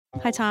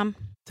Hi, Tom.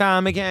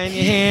 Tommy, can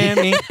you hear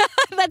me?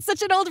 That's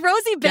such an old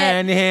Rosie bit.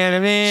 Can you hear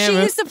me? She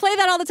used to play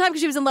that all the time because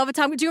she was in love with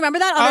Tom. Do you remember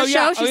that on her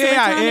show? She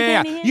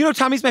Yeah. You know,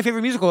 Tommy's my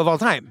favorite musical of all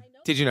time.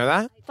 Did you know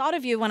that? I thought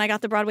of you when I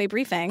got the Broadway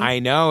briefing. I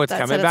know. It's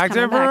coming back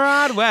to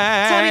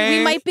Broadway. Tommy,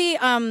 we might be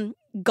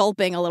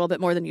gulping a little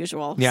bit more than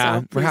usual.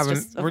 Yeah. So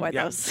just avoid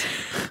those.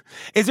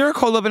 Is there a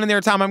cold open in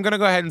there, Tom? I'm going to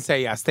go ahead and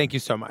say yes. Thank you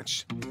so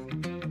much.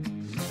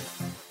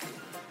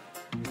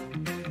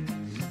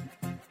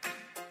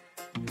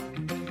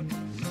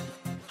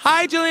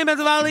 Hi, Jillian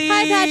Benzavalli.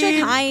 Hi,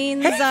 Patrick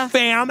Hines. Hey,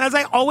 fam. As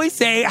I always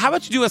say, how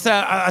about you do us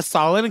a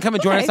solid and come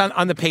and join us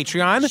on the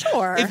Patreon?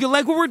 Sure. If you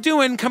like what we're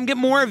doing, come get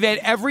more of it.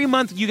 Every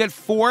month, you get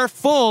 4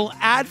 full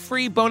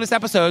ad-free bonus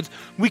episodes.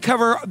 We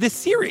cover this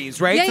series,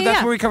 right? Yeah, so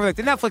that's where we cover like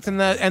the Netflix and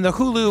the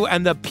Hulu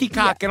and the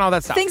Peacock and all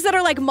that stuff. Things that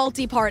are like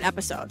multi-part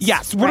episodes.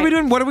 Yes. What are we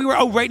doing?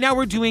 Right now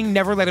we're doing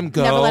Never Let Him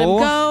Go. Never Let Him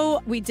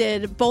Go. We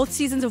did both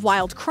seasons of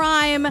Wild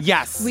Crime.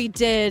 Yes. We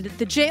did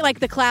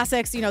the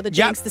classics, the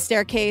Jinx, the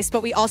Staircase,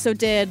 but we also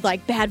did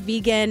like Bad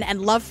Vegan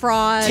and Love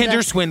Fraud.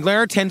 Tinder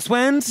Swindler, Tin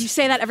Swins. You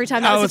say that every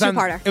time. That was a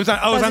two-parter. It was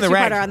on the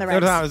reg.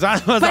 But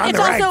it's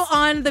also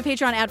on the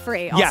Patreon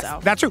ad-free also.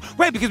 Yes, that's true.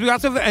 Right, because we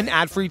also have an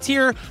ad-free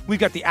tier. We've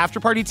got the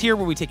after party tier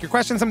where we take your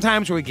questions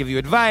sometimes, where we give you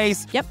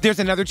advice. Yep. There's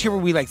another tier where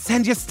we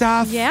send you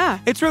stuff. Yeah.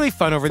 It's really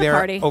fun over there.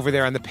 Party. Over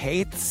there on the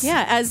Pates.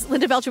 Yeah, as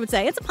Linda Belcher would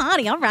say, it's a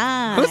party, all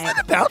right. Who's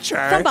Linda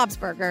Belcher? From Bob's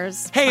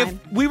Burgers. Hey,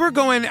 if we were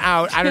going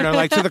out, I don't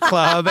know, to the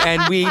club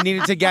and we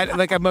needed to get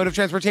a mode of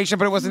transportation,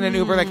 but it wasn't an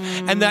Uber,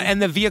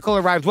 and the vehicle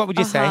arrived, what would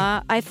you say?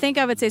 I think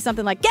I would say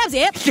something like, Gabs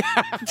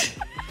it!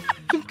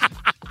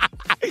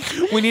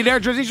 We need our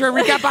Jersey Shore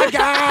recap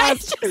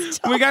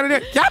podcast. We got to do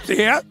it. Gabs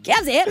here.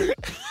 Gabs it.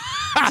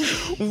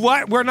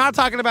 What? We're not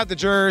talking about the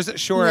Jersey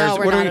Shores. No,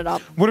 we're not at all.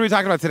 What are we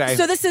talking about today?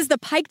 So this is the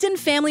Piketon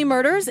Family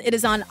Murders. It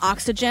is on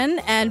Oxygen,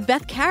 and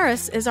Beth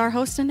Karras is our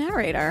host and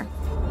narrator.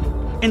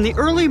 In the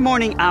early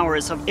morning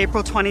hours of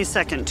April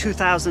 22nd,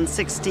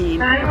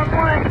 2016,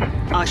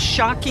 a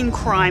shocking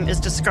crime is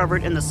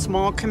discovered in the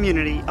small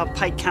community of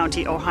Pike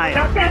County,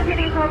 Ohio. No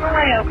deputies on the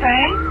way,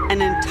 okay?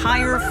 An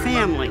entire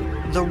family,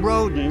 the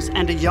Rodens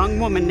and a young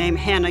woman named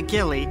Hannah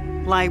Gilly,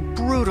 lie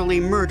brutally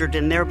murdered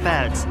in their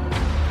beds.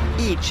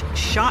 Each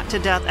shot to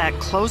death at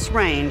close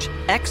range,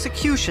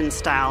 execution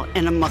style,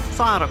 in a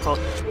methodical,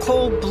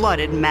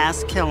 cold-blooded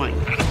mass killing.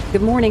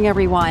 Good morning,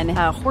 everyone.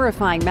 A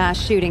horrifying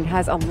mass shooting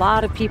has a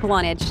lot of people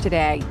on edge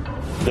today.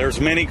 There's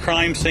many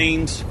crime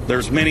scenes.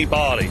 There's many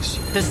bodies.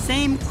 The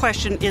same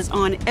question is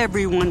on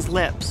everyone's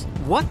lips.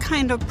 What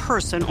kind of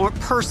person or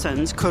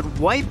persons could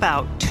wipe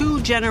out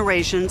 2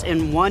 generations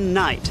in one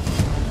night?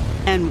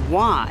 And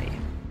why?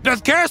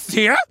 Beth Karras is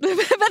here. Beth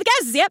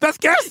Karras is here. Beth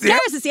Karras is here.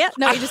 Karras is here.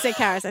 No, you just say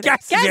Karras. I think.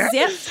 Karras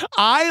is here.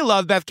 I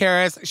love Beth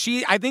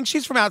Karras. I think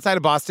she's from outside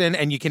of Boston,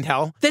 and you can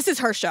tell. This is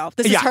her show.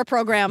 This is her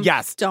program.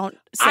 Yes. Don't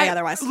say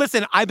otherwise.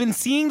 Listen, I've been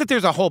seeing that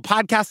there's a whole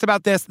podcast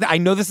about this. I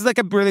know this is a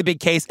really big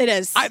case. It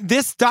is.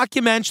 This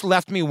documentary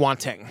left me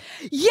wanting.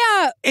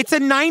 Yeah. It's a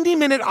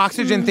 90-minute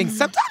Oxygen thing.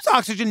 Sometimes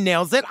Oxygen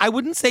nails it. I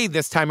wouldn't say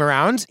this time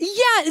around.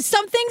 Yeah,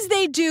 some things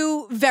they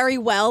do very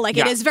well. It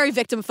is very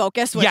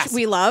victim-focused, which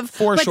we love.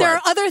 But there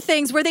are other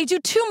things where they do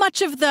too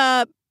much of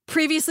the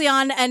previously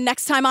on and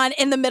next time on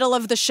in the middle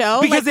of the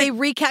show. Because they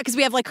recap because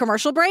we have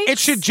commercial breaks. It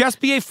should just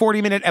be a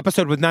 40-minute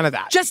episode with none of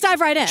that. Just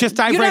dive right in. You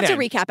don't have to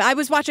recap it. I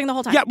was watching the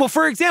whole time. Yeah, well,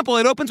 for example,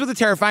 it opens with a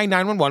terrifying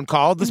 911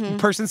 call. This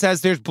person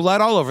says, there's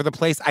blood all over the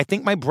place. I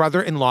think my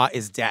brother-in-law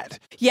is dead.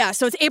 Yeah,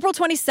 so it's April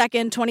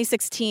 22nd,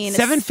 2016.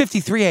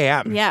 7:53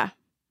 a.m. Yeah.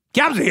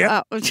 Gabs here.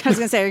 Oh, I was going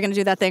to say, you're going to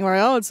do that thing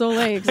where, it's so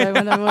late because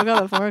I woke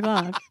up at 4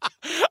 o'clock.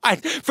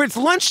 It's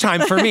lunchtime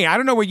for me. I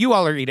don't know what you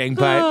all are eating,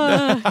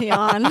 but...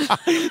 Yawn.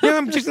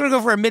 I'm just going to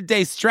go for a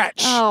midday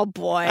stretch. Oh,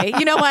 boy.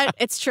 You know what?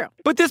 It's true.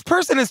 But this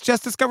person has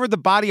just discovered the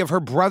body of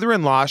her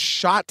brother-in-law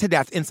shot to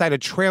death inside a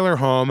trailer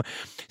home.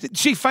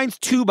 She finds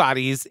 2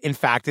 bodies, in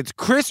fact. It's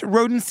Chris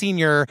Roden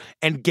Sr.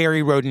 and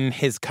Gary Roden,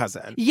 his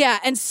cousin. Yeah,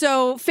 and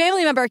so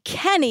family member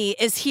Kenny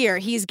is here.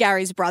 He's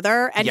Gary's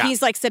brother, and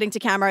he's sitting to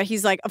camera.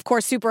 He's of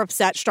course, super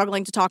upset,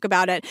 struggling to talk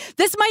about it.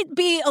 This might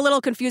be a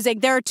little confusing.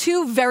 There are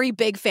 2 very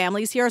big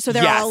families here, so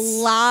there are a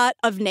lot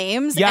of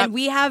names, and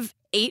we have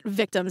 8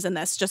 victims in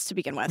this just to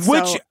begin with.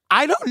 Which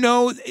I don't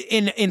know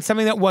in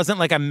something that wasn't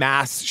a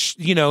mass,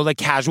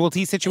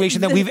 casualty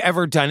situation that we've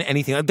ever done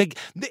anything. The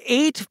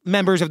 8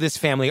 members of this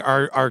family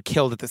are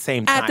killed at the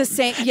same time. At the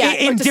same,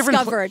 in different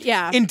discovered,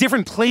 in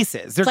different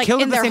places. They're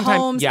killed in at the their same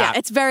homes, time. Yeah,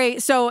 it's very.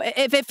 So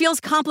if it feels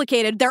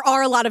complicated, there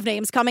are a lot of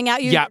names coming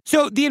at you. Yeah.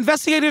 So the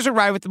investigators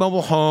arrive at the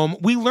mobile home.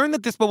 We learn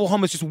that this mobile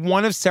home is just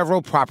one of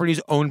several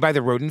properties owned by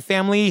the Roden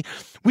family.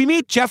 We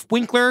meet Jeff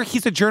Winkler.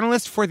 He's a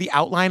journalist for The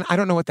Outline. I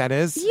don't know what that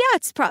is. Yeah,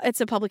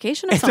 it's a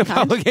publication of some kind. It's a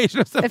publication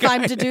of some kind. If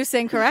I'm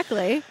deducing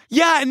correctly.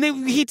 Yeah,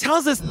 and he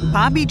tells us...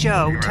 Bobby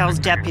Joe tells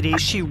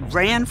deputies she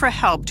ran for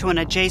help to an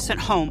adjacent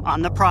home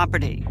on the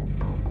property.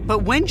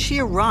 But when she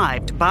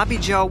arrived, Bobby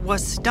Joe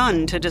was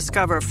stunned to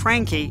discover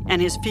Frankie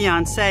and his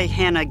fiancée,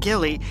 Hannah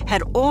Gilly,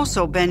 had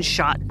also been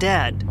shot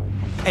dead.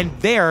 and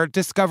there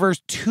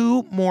discovers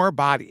 2 more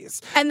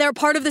bodies. And they're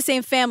part of the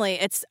same family.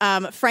 It's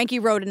Frankie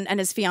Roden and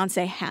his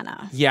fiancée,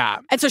 Hannah. Yeah.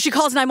 And so she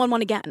calls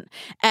 911 again.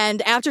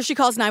 And after she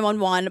calls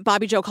 911,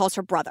 Bobby Joe calls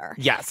her brother.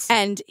 Yes.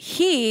 And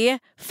he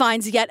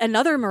finds yet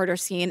another murder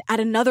scene at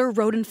another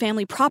Roden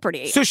family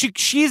property. So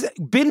she's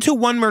been to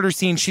one murder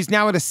scene. She's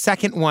now at a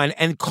second one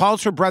and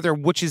calls her brother,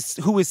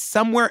 who is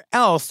somewhere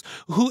else,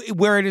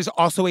 where it is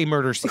also a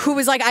murder scene. Who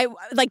was like,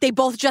 they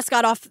both just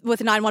got off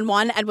with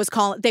 911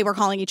 and they were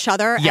calling each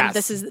other.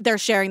 Yes. And they're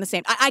sharing the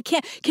same. I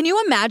can't, can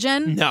you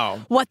imagine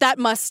No. what that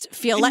must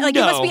feel like? Like,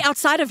 No. you must be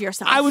outside of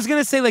yourself. I was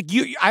going to say,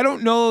 I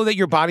don't know that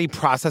your body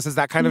processes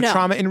that kind of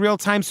trauma in real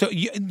time, so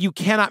you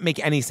cannot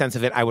make any sense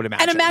of it, I would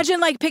imagine. And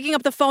imagine, picking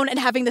up the phone and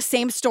having the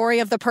same story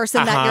of the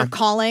person that you're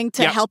calling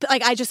to help.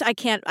 Like, I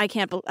can't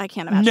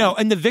imagine. No,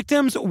 and the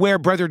victims where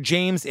brother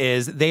James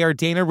is, they are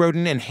Dana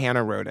Roden and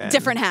Hannah Roden.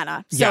 Different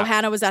Hannah. So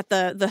Hannah was at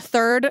the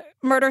third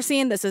murder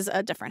scene. This is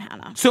a different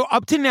Hannah. So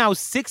up to now,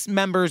 6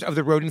 members of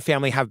the Roden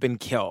family have been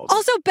killed.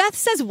 Also, Beth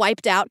says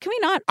wiped out. Can we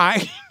not?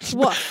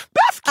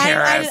 Beth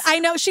cares. I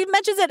know. She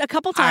mentions it a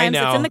couple times. I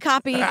know. It's in the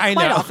copy quite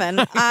often.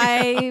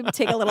 I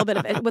take a little bit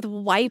of it with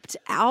wiped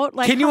out.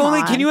 Like, can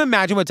you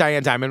imagine what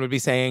Diane Dimond would be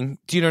saying?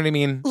 Do you know what I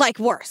mean? Like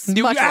worse.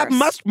 Much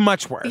worse.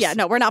 Much worse. Yeah,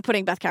 no, we're not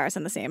putting Beth Karras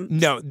in the same.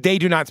 No, they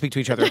do not speak to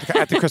each other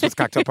at the Christmas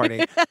cocktail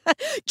party.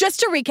 Just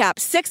to recap,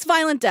 6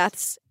 violent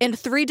deaths in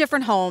 3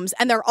 different homes,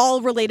 and they're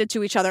all related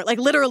to each other. Like,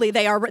 literally,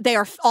 they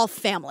are all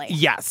family.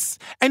 Yes.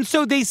 And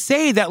so they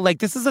say that,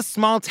 this is a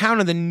small town,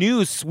 and the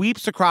news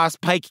sweeps across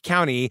Pike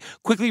County,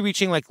 quickly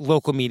reaching,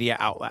 local media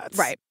outlets.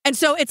 Right. And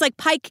so it's like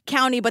Pike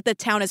County, but the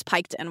town is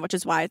Piketon, which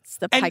is why it's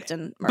the Piketon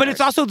murders. But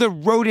it's also the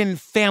Roden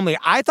family.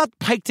 I thought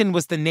Piketon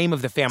was the name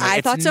of the family.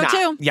 I thought so,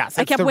 too. Yes,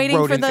 I kept waiting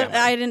Roden for the... family.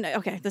 I didn't...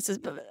 Okay, this is...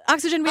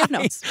 Oxygen, we have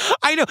notes.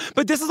 I know,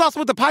 but this is also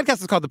what the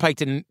podcast is called, the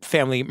Piketon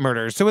family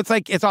murders. So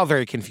it's all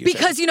very confusing.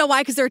 Because you know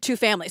why? Because there are 2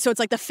 families. So it's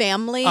like the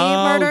family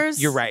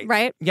murders. You're right.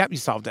 Right? Yep, you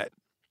solved it.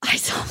 I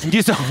solved it.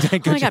 You solved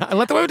it. Good job. I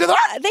let the women do the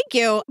work. Thank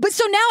you. But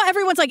so now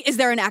everyone's like, is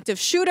there an active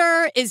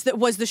shooter?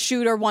 Was the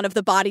shooter one of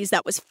the bodies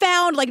that was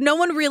found? Like, no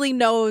one really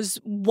knows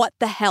what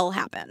the hell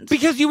happened.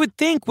 Because you would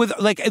think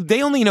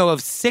they only know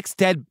of 6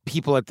 dead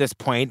people at this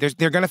point.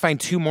 They're going to find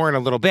 2 more in a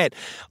little bit.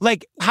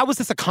 How was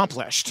this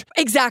accomplished?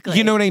 Exactly.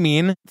 You know what I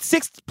mean?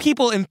 6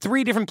 people in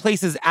 3 different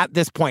places at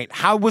this point.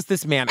 How was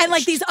this managed?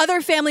 And these other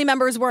family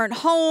members weren't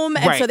home.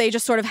 And so they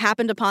just sort of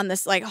happened upon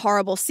this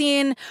horrible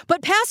scene.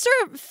 But Pastor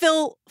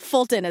Phil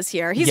Fulton is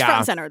here. He's front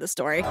and center of the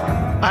story.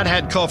 I'd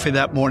had coffee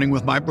that morning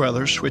with my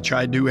brothers, which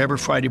I do every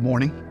Friday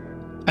morning,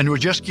 and we're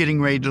just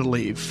getting ready to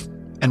leave.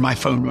 And my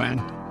phone rang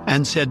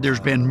and said there's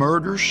been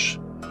murders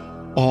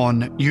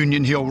on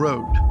Union Hill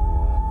Road.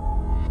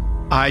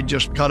 I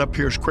just got up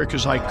here as quick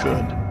as I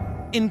could.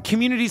 In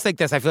communities like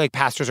this, I feel like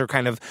pastors are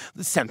kind of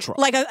central.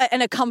 Like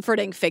a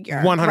comforting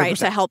figure. 100%. Right,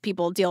 to help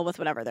people deal with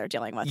whatever they're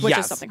dealing with, which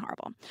is something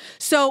horrible.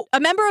 So a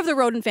member of the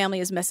Roden family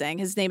is missing.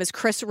 His name is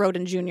Chris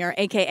Roden Jr.,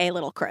 a.k.a.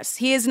 Little Chris.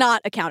 He is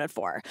not accounted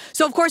for.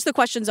 So, of course, the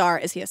questions are,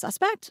 is he a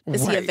suspect?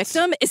 Is he a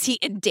victim? Is he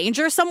in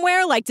danger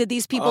somewhere? Did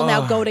these people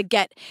now go to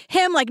get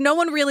him? No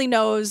one really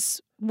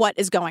knows what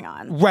is going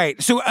on.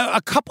 Right. So a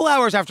couple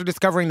hours after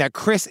discovering that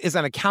Chris is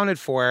unaccounted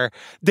for,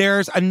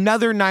 there's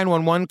another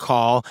 911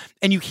 call,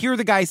 and you hear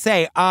the guy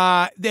say,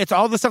 it's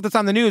all the stuff that's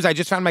on the news. I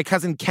just found my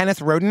cousin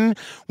Kenneth Roden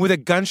with a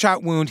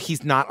gunshot wound.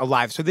 He's not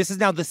alive. So this is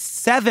now the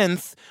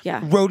 7th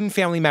Roden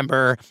family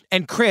member,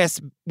 and Chris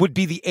would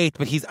be the 8th,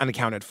 but he's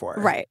unaccounted for.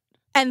 Right.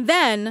 And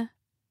then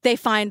they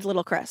find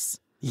little Chris.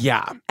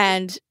 Yeah.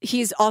 And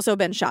he's also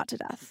been shot to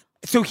death.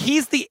 So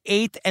he's the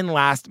 8th and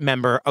last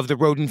member of the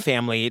Roden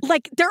family.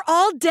 They're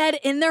all dead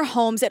in their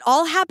homes. It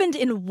all happened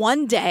in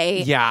one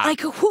day. Yeah.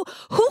 Who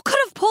could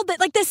have pulled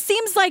that? This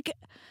seems like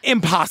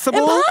impossible.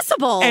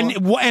 Impossible.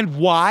 And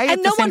why?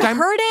 And no one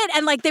heard it.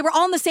 And they were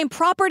all on the same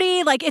property.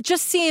 It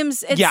just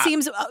seems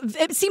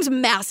it seems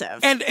massive.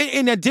 And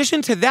in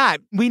addition to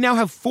that, we now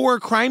have 4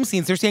 crime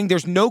scenes. They're saying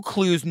there's no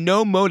clues,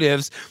 no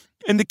motives.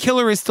 And the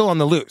killer is still on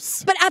the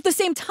loose. But at the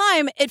same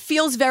time, it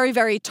feels very,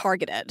 very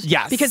targeted.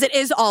 Yes. Because it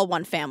is all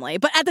one family.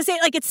 But at the same,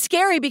 it's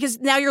scary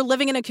because now you're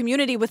living in a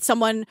community with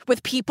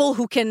people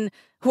who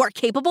are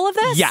capable of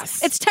this.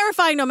 Yes. It's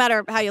terrifying no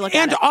matter how you look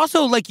at it. And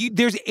also,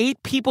 there's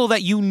 8 people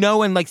that you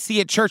know and see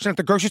at church and at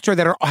the grocery store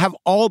that have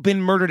all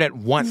been murdered at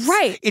once.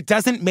 Right. It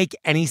doesn't make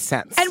any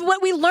sense. And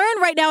what we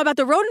learn right now about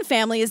the Roden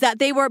family is that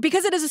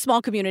because it is a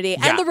small community,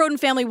 and the Roden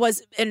family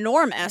was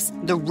enormous.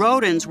 The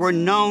Rodens were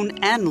known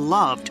and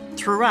loved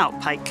throughout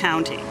Pike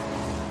County.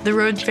 The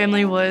Roden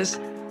family was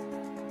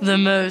the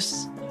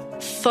most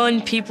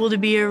fun people to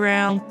be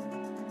around.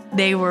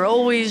 They were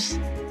always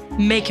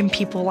making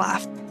people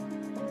laugh.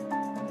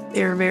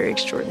 They were very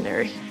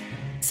extraordinary.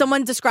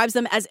 Someone describes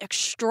them as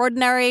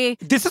extraordinary.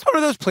 This is one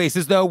of those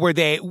places, though, where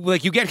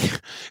you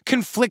get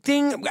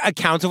conflicting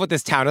accounts of what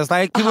this town is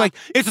like. People are like,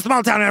 it's a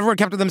small town and everyone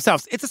kept to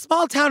themselves. It's a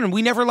small town and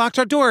we never locked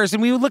our doors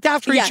and we would look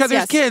after each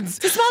other's kids.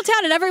 It's a small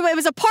town and it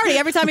was a party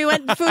every time we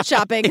went food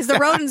shopping because the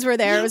Rodens were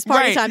there. It was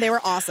party time. They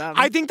were awesome.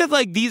 I think that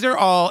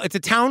it's a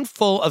town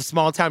full of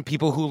small town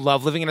people who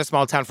love living in a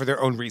small town for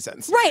their own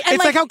reasons. Right. And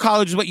it's like how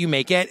college is what you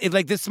make it. It's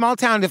like this small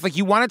town, if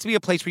you want it to be a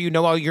place where you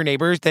know all your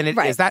neighbors, then it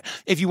is that.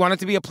 If you want it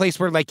to be a place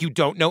where you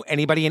don't know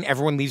anybody and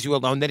everyone leaves you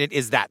alone, then it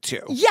is that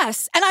too.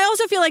 Yes. And I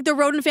also feel like the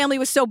Roden family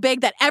was so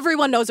big that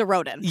everyone knows a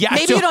Roden. Yeah,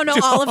 maybe you don't know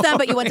all of them,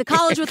 but you went to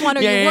college with one,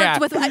 or you worked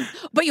with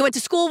but you went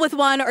to school with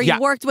one, or you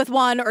worked with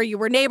one, or you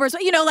were neighbors.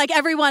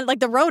 Everyone, like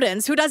the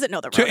Rodens, who doesn't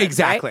know the Rodens?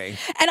 Exactly. Right?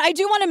 And I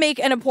do want to make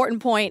an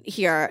important point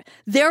here.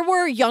 There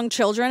were young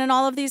children in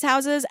all of these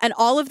houses, and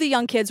all of the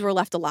young kids were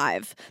left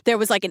alive. There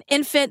was an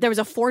infant, there was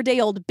a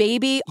 4-day-old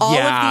baby. All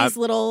of these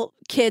little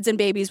kids and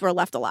babies were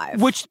left alive.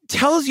 Which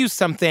tells you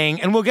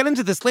something, and we'll get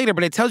into this later,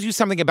 but it tells you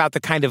something about the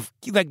kind of,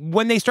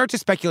 when they start to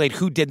speculate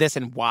who did this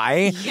and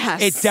why,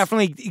 it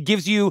definitely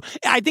gives you,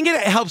 I think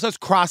it helps us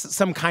cross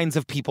some kinds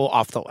of people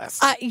off the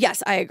list.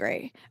 Yes, I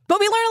agree. But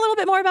we learn a little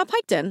bit more about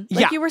Piketon,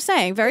 like you were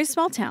saying. Very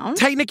small town.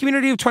 Tight-knit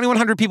community of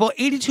 2,100 people,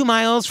 82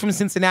 miles from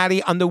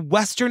Cincinnati on the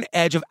western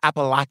edge of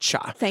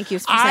Appalachia. Thank you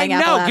for saying Appalachia.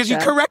 I know, because you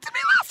corrected me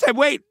last time.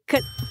 Wait.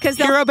 Because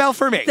hero bell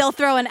for me. They'll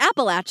throw an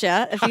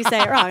Appalachia if you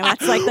say it wrong.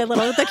 That's like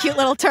the cute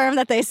little term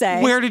that they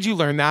say. Where did you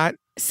learn that?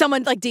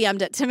 Someone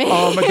DM'd it to me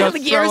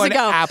years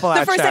ago.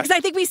 The first time, because I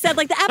think we said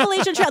the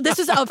Appalachian Trail. This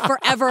was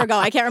forever ago.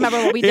 I can't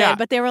remember what we did,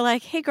 but they were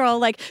like, "Hey,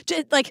 girl,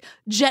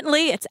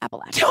 gently, it's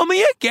Appalachia." Tell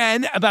me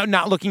again about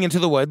not looking into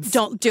the woods.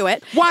 Don't do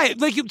it. Why?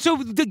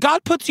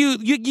 God puts you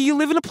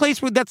live in a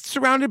place that's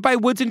surrounded by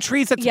woods and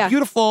trees. That's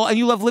beautiful, and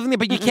you love living there,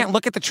 but you can't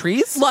look at the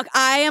trees. Look,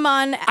 I am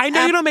on. I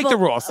know you don't make the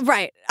rules,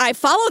 right? I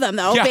follow them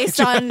though,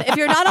 based on if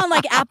you're not on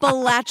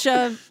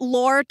Appalachia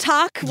lore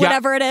talk,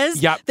 whatever it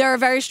is. There are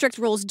very strict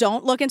rules.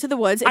 Don't look into the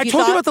woods. I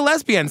told you about the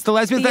lesbians. The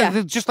lesbians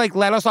that just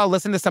let us all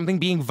listen to something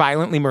being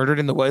violently murdered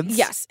in the woods.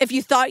 Yes. If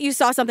you thought you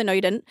saw something, no,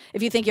 you didn't.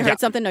 If you think you heard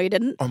something, no, you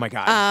didn't. Oh my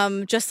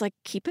God. Just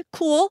keep it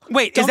cool.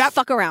 Wait, don't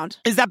fuck around.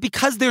 Is that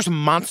because there's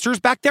monsters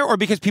back there, or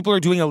because people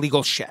are doing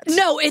illegal shit?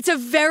 No, it's a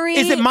very.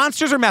 Is it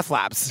monsters or meth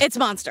labs? It's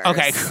monsters.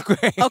 Okay,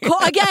 great.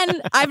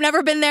 Again, I've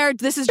never been there.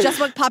 This is just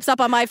what pops up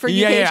on my For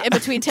You page in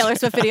between Taylor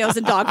Swift videos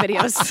and dog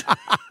videos.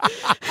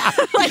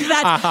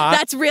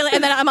 That's really.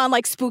 And then I'm on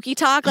Spooky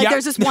Talk.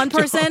 There's this one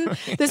person,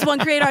 this one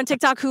creator on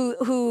TikTok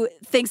who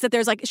thinks that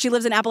there's she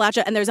lives in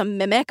Appalachia and there's a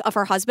mimic of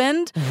her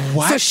husband.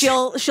 What?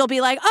 So she'll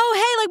be like, oh,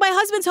 hey, my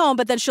husband's home,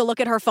 but then she'll look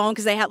at her phone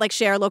because they had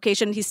share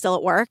location and he's still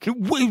at work.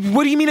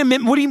 What do you mean a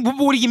mimic? What do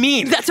you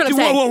mean? That's what I'm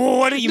saying.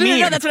 What do you mean?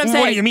 No, that's what I'm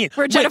saying. What do you mean?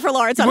 We're Jennifer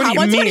Lawrence on Hot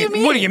Ones. What do you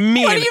mean? What do you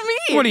mean? What do you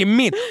mean? What do you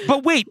mean?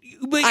 But wait,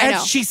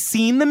 has she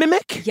seen the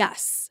mimic?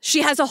 Yes.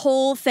 She has a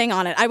whole thing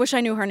on it. I wish I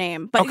knew her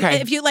name. But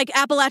if you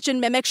Appalachian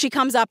mimic, she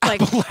comes up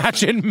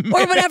Appalachian mimic.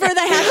 Or whatever the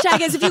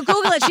hashtag is. If you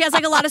Google it, she has a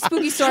lot of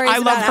spooky stories. I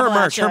love her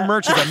merch. Her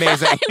merch is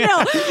amazing. I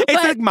know.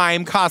 It's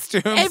mime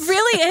costumes. It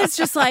really is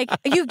just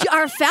you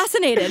are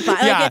fascinated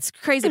by it's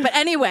crazy. But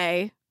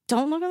anyway,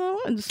 don't look in the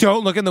woods.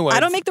 Don't look in the woods.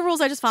 I don't make the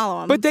rules. I just follow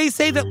them. But they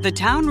say that the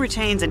town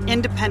retains an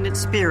independent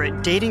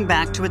spirit dating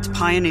back to its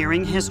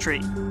pioneering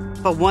history.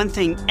 But one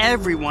thing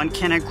everyone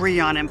can agree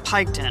on in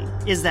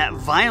Piketon is that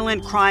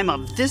violent crime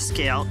of this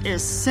scale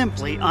is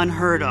simply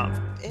unheard of.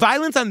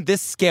 Violence on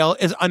this scale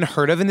is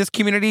unheard of in this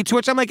community, to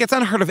which I'm it's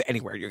unheard of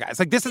anywhere, you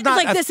guys. This is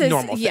not a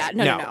normal thing. Yeah,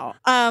 no.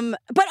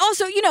 But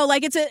also,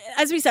 it's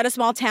as we said, a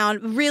small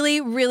town, really,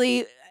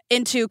 really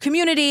into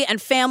community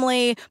and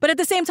family, but at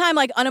the same time,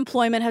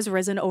 unemployment has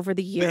risen over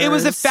the years. It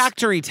was a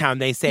factory town,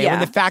 they say. When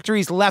the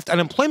factories left,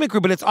 unemployment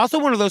grew, but it's also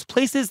one of those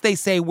places, they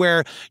say,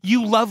 where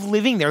you love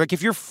living there.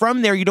 If you're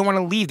from there, you don't want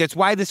to leave. That's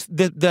why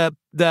the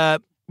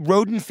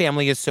Roden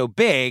family is so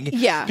big.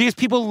 Yeah. Because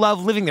people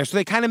love living there, so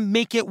they kind of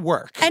make it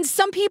work. And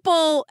some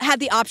people had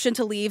the option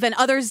to leave and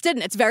others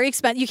didn't. It's very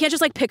expensive. You can't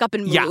just pick up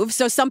and move. Yeah.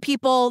 So some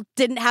people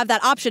didn't have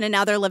that option and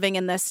now they're living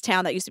in this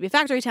town that used to be a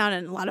factory town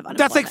and a lot of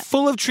unemployment. That's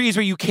full of trees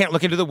where you can't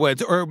look into the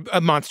woods or a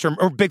monster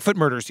or Bigfoot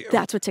murders you.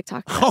 That's what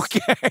TikTok does.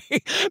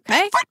 Okay.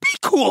 Bigfoot, be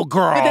cool,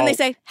 girl. But then they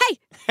say, hey.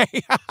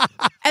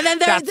 And then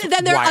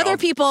there are other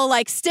people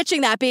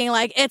stitching that, being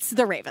it's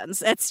the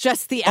ravens. It's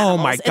just the animals.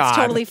 Oh my God. It's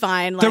totally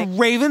fine. The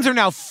ravens are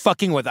now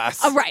fucking with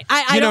us. Right.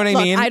 You know what I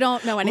mean? I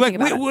don't know anything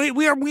about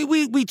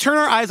it. We turn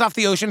our eyes off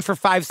the ocean for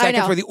 5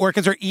 seconds where the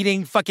orcas are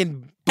eating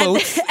fucking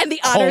boats. And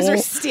the otters are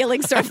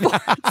stealing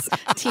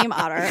surfboards. Team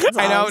otter.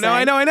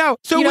 I know.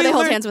 So they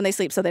hold hands when they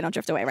sleep so they don't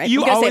drift away, right?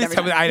 You always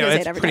tell me. I know.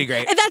 It's pretty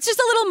great. And that's just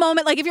a little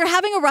moment. If you're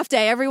having a rough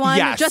day,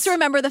 everyone, just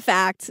remember the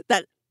fact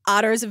that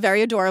otters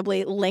very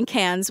adorably link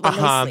hands when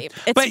they sleep.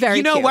 It's but very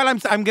you know cute.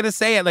 what? I'm going to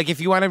say it. Like, if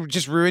you want to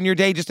just ruin your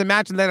day, just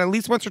imagine that at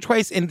least once or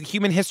twice in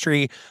human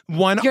history,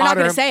 one You're otter. not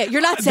going to say it.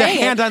 You're not saying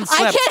the hand it.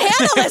 unslipped. I can't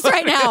handle this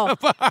right now.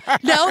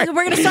 No,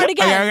 we're going to start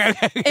again.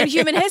 Okay. In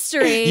human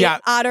history,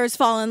 otters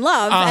fall in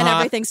love and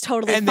everything's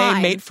totally fine. And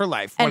they mate for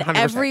life, 100%. And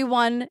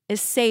everyone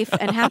is safe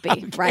and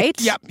happy, right?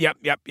 Yep.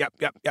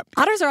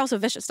 Otters are also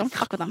vicious. Don't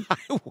fuck with them.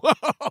 Whoa.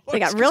 They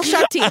got real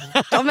sharp teeth.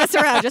 Don't mess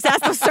around. Just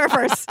ask those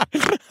surfers.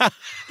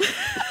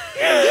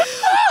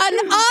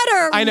 An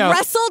otter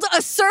wrestled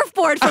a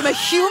surfboard from a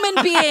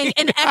human being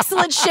in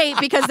excellent shape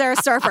because they're a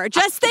surfer.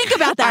 Just think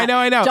about that.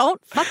 I know.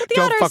 Don't fuck with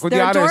the otters.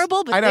 They're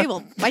adorable, but they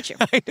will bite you.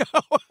 I know.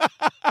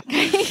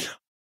 Okay.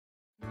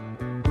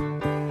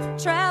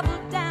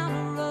 Travel down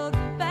the road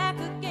and back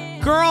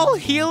again. Girl,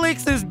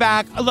 Helix is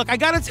back. Look, I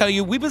gotta tell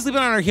you, we've been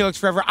sleeping on our Helix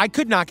forever. I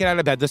could not get out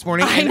of bed this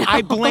morning, and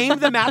I blame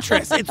the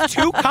mattress. It's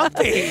too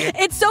comfy.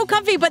 It's so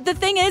comfy, but the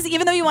thing is,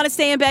 even though you want to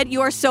stay in bed, you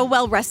are so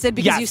well rested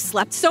because you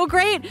slept so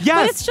great. Yes.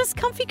 But it's just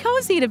comfy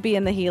cozy to be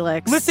in the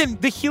Helix. Listen,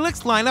 the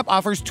Helix lineup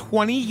offers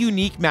 20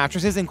 unique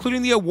mattresses,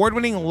 including the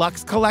award-winning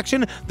Luxe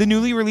Collection, the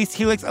newly released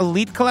Helix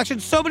Elite Collection,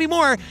 so many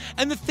more.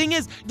 And the thing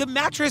is, the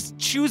mattress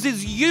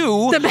chooses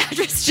you. The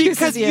mattress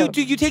chooses you.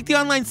 Because you take the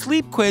online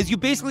sleep quiz. You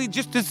basically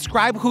just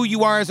describe who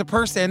you are as a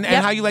person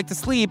and how you like to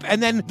sleep.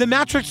 And then the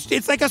mattress,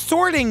 it's like a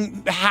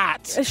sorting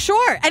hat.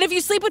 Sure. And if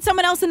you sleep with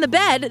someone else in the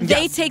bed,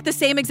 they take the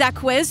same exact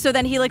quiz. So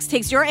then Helix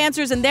takes your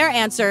answers and their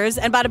answers.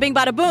 And bada bing,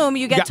 bada boom,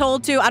 you get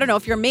told to, I don't know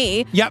if you're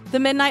me, the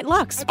Midnight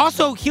Luxe.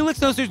 Also,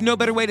 Helix knows there's no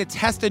better way to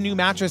test a new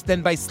mattress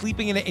than by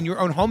sleeping in it in your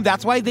own home.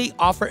 That's why they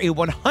offer a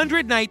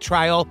 100-night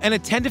trial and a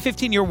 10 to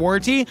 15-year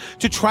warranty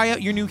to try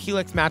out your new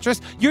Helix mattress.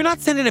 You're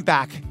not sending it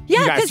back. Yeah,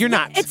 you guys, you're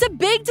not. It's a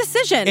big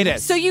decision. It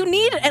is. So you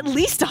need at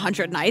least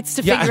 100 nights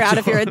to figure out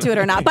if you're into it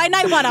or not. By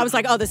night one, I was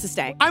like, oh, this is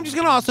staying. I'm just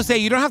going to also say,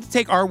 you don't have to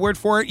take our word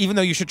for it, even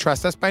though you should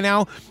trust us by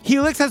now.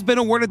 Helix has been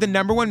awarded the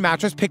 #1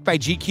 mattress picked by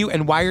GQ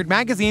and Wired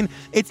magazine.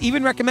 It's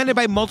even recommended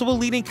by multiple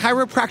leading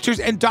chiropractors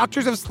and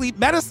doctors of sleep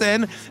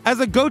medicine as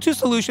a go-to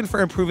solution for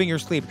improving your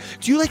sleep.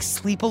 Do you like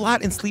sleep a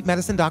lot in sleep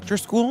medicine doctor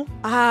school?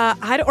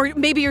 Or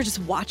maybe you're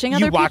just watching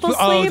other people sleep.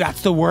 Oh,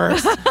 that's the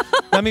worst.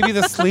 Let me be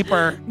the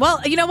sleeper. Well,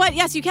 you know what?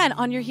 Yes, you can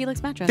on your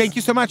Helix mattress. Thank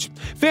you so much.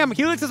 Fam,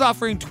 Helix is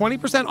offering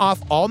 20%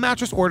 off all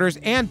mattress orders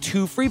and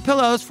 2 free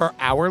pillows for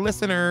our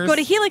listeners. Go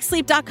to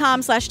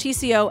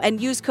helixsleep.com/TCO and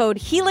use code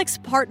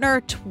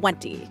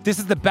HelixPartner20. This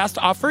is the best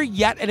offer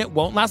yet, and it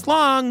won't last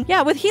long.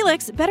 Yeah, with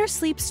Helix, better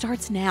sleep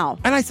starts now.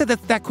 And I said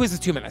that quiz is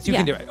 2 minutes. You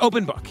can do it.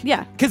 Open book.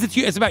 Yeah. Because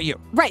it's about you.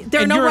 Right.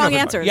 There are no wrong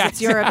answers. Yes.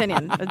 It's your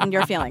opinion and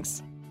your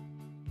feelings.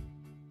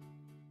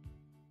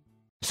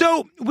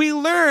 So we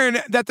learn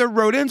that the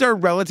rodents are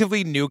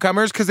relatively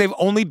newcomers because they've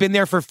only been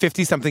there for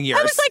 50-something years.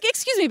 I was like,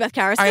 excuse me, Beth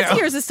Karas, 50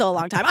 years is still a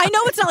long time. I know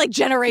it's not like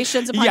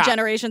generations upon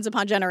generations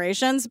upon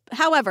generations.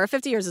 However,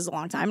 50 years is a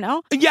long time,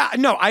 no? Yeah,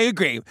 no, I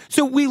agree.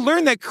 So we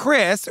learn that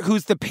Chris,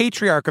 who's the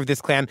patriarch of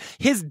this clan,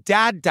 his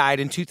dad died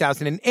in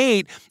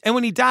 2008. And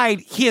when he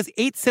died, he has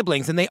 8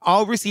 siblings, and they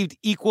all received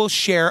equal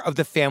share of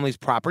the family's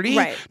property.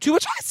 Right. To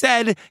which I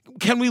said,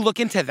 can we look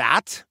into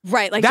that?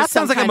 Right. Like that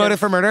sounds like a motive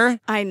for murder.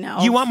 I know.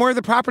 You want more of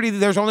the property,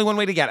 there's only one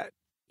way to get it.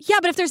 Yeah,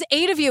 but if there's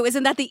 8 of you,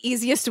 isn't that the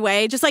easiest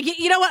way? Just like,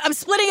 you know what? I'm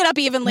splitting it up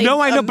evenly. No,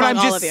 I know, but I'm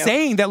just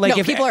saying that, like,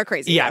 if people are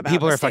crazy. Yeah,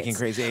 people are fucking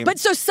crazy. But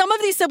so some of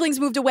these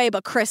siblings moved away,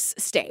 but Chris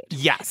stayed.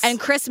 Yes. And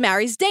Chris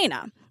marries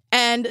Dana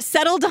and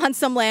settled on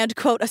some land,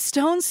 quote, a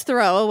stone's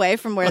throw away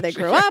from where they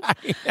grew up.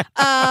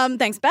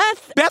 Thanks,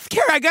 Beth. Beth Kerr,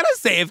 I gotta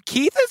say, if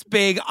Keith is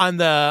big on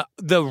the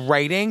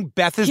writing,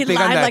 Beth is big on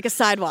the... He lied like a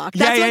sidewalk.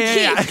 That's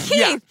what Keith.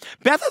 Yeah.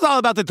 Beth is all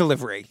about the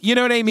delivery. You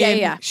know what I mean?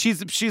 Yeah.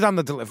 She's on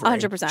the delivery.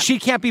 100%. She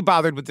can't be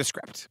bothered with the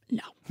script.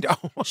 No. No.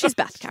 She's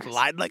Beth Karas.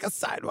 Lied like a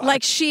sidewalk.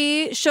 Like,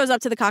 she shows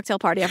up to the cocktail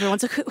party.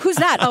 Everyone's like, who's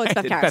that? Oh, it's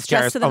Beth Karas. Beth Karas.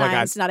 Dressed to the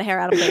nines, not a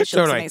hair out of place. She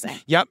looks amazing.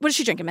 Yep. What is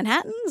she drinking?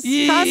 Manhattans?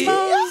 Yeah.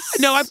 Cosmos?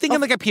 No, I'm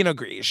thinking like a Pinot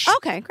Gris.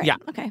 Okay, great. Yeah.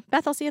 Okay.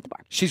 Beth, I'll see you at the bar.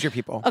 She's your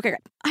people. Okay,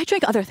 great. I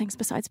drink other things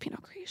besides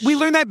Pinot Gris. We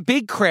learned that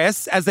Big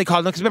Chris, as they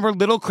called him, because remember,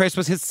 Little Chris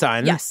was his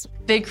son. Yes.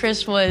 Big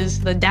Chris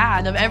was the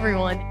dad of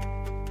everyone.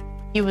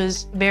 He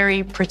was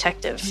very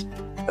protective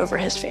over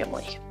his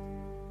family.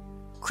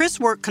 Chris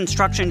worked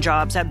construction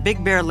jobs at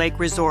Big Bear Lake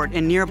Resort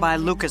in nearby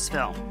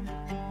Lucasville.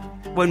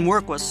 When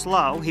work was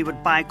slow, he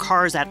would buy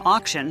cars at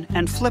auction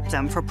and flip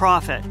them for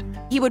profit.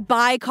 He would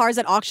buy cars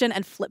at auction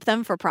and flip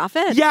them for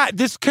profit? Yeah,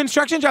 this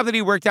construction job that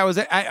he worked at was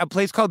at a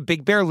place called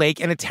Big Bear Lake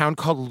in a town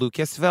called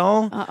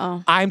Lucasville.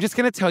 Uh-oh. I'm just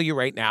going to tell you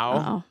right now.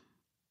 Uh-oh.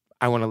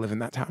 I want to live in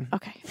that town.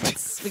 Okay,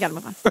 we got to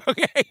move on.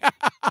 Okay.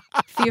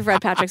 If you've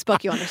read Patrick's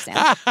book, you understand.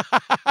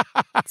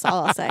 That's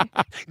all I'll say.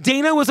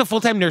 Dana was a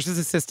full-time nurse's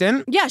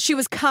assistant. Yeah, she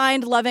was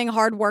kind, loving,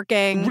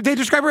 hardworking. They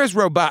describe her as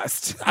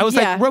robust. I was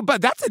like,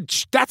 robust,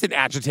 that's an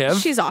adjective.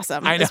 She's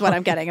awesome, I know, is what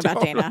I'm getting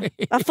about Dana.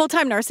 A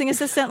full-time nursing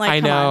assistant, like, I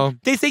come know. on.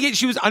 They say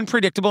she was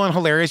unpredictable and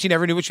hilarious. You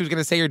never knew what she was going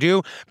to say or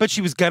do, but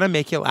she was going to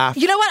make you laugh.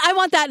 You know what? I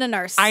want that in a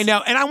nurse. I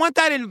know, and I want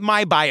that in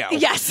my bio.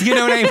 Yes. You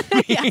know what I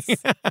mean?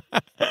 Yes.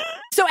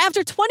 So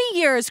after 20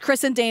 years,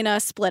 Chris and Dana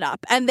split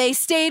up, and they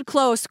stayed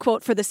close,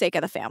 quote, for the sake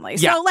of the family.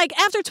 Yeah. So, like,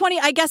 after 20,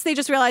 I guess they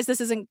just realized this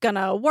isn't going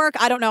to work.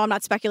 I don't know. I'm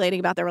not speculating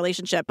about their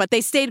relationship, but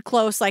they stayed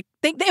close. Like,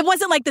 it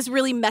wasn't like this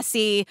really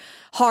messy,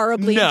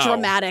 horribly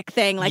dramatic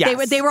thing. Like,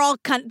 they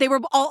were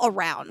all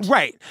around.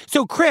 Right.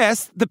 So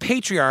Chris, the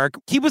patriarch,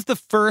 he was the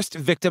first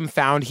victim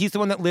found. He's the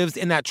one that lives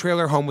in that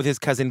trailer home with his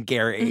cousin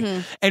Gary.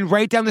 Mm-hmm. And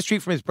right down the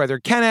street from his brother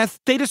Kenneth.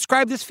 They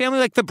described this family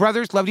like the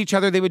brothers loved each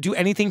other. They would do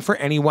anything for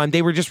anyone.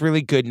 They were just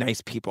really good,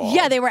 nice people.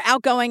 Yeah, they were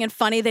outgoing and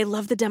funny. They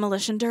loved the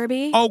demolition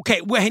derby.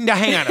 Okay, now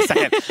hang on a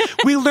second.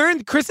 We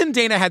learned Chris and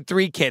Dana had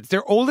 3 kids.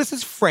 Their oldest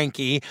is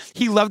Frankie.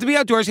 He loved to be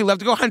outdoors. He loved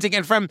to go hunting.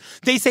 And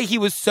they say he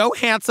was so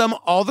handsome,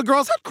 all the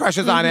girls had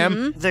crushes on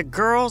him. The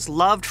girls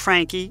loved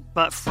Frankie,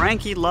 but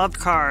Frankie loved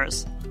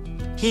cars.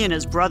 He and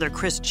his brother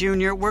Chris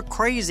Jr. were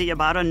crazy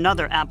about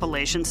another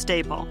Appalachian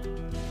staple,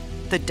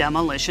 the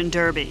demolition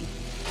derby.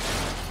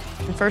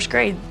 In first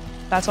grade,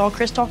 that's all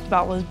Chris talked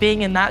about was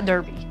being in that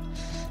derby.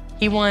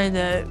 He wanted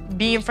to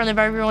be in front of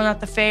everyone at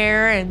the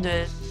fair and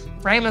to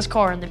ram his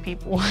car into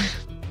people.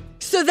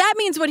 So that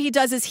means what he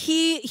does is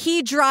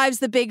he drives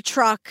the big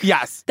truck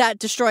that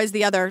destroys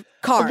the other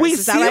cars.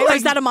 Is that right? Or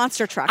is that a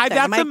monster truck?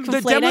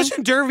 The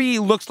demolition derby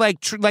looks like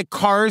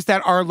cars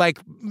that are like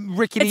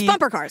rickety. It's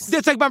bumper cars.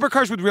 It's like bumper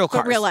cars with real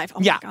cars. But real life.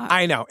 Oh yeah, my God.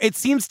 I know. It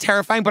seems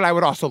terrifying, but I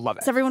would also love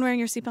it. Is everyone wearing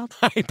your seatbelt?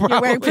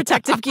 You're wearing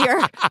protective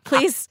gear,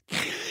 please.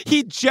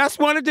 He just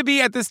wanted to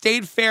be at the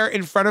state fair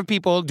in front of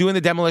people doing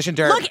the demolition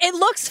derby. Look, it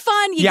looks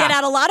fun. You get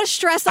out a lot of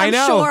stress, I'm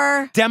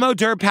sure. Demo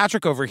derb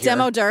Patrick over here.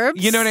 Demo derbs.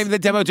 You know what I mean? The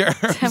demo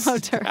derbs. Demo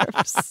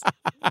derbs.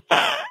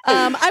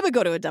 I would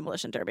go to a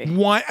demolition derby.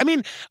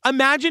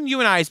 Imagine you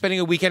and I spending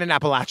a weekend in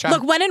Appalachia.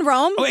 Look, when in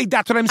Rome. Oh,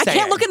 that's what I'm saying. I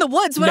can't look in the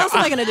woods. What else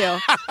am I going to do?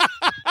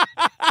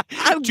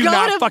 Do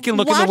not fucking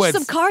look in the woods. Watch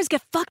some cars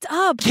get fucked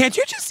up. Can't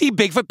you just see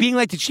Bigfoot being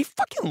like, did she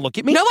fucking look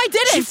at me? No, I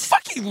didn't. She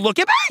fucking look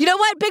at me? You know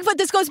what, Bigfoot,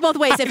 this goes both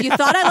ways. If you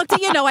thought I looked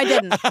at you, no, I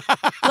didn't.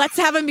 Let's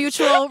have a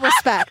mutual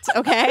respect,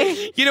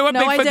 okay? You know what,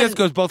 Bigfoot, this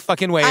goes both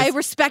fucking ways. I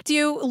respect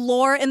you,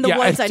 lore in the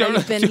woods. I know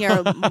you've been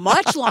here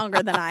much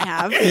longer than I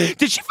have.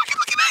 Did she fucking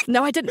look at me?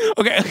 No, I didn't.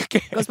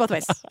 Okay. Goes both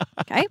ways,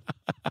 okay?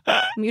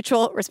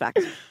 Mutual respect.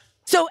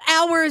 So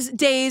hours,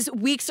 days,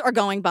 weeks are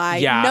going by.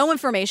 Yeah. No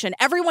information.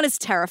 Everyone is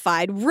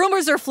terrified.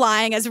 Rumors are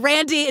flying, as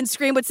Randy and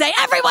Scream would say,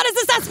 everyone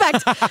is a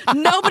suspect.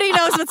 Nobody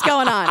knows what's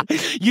going on.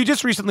 You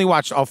just recently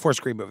watched all 4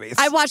 Scream movies.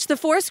 I watched the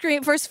first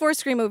 4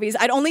 Scream movies.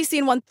 I'd only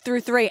seen 1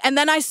 through 3. And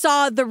then I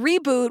saw the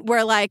reboot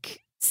where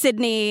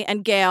Sydney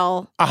and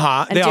Gail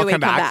and they all Dewey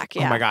come back.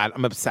 Yeah. Oh my God,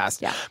 I'm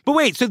obsessed. Yeah. But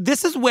wait, so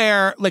this is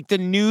where the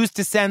news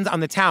descends on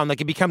the town.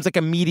 It becomes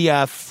a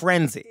media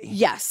frenzy.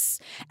 Yes.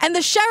 And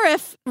the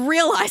sheriff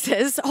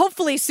realizes,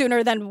 hopefully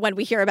sooner than when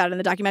we hear about it in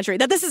the documentary,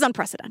 that this is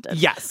unprecedented.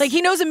 Yes.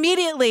 He knows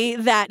immediately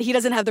that he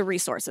doesn't have the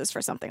resources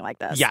for something like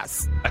this.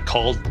 Yes. I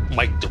called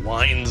Mike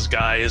DeWine's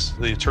guys,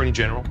 the attorney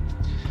general,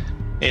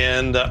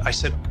 and I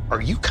said,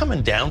 "Are you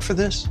coming down for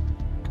this?"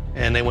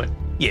 And they went,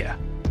 "Yeah,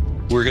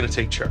 we're going to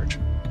take charge,"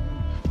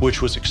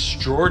 which was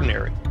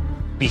extraordinary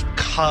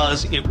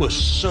because it was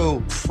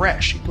so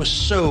fresh. It was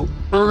so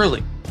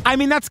early.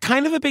 That's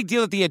kind of a big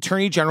deal that the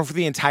attorney general for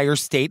the entire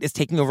state is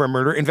taking over a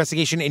murder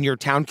investigation in your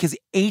town because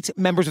 8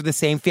 members of the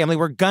same family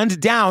were gunned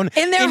down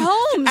in their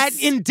homes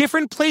in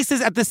different places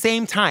at the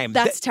same time.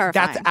 That's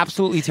terrifying. That's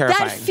absolutely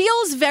terrifying. That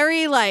feels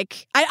very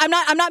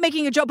I'm not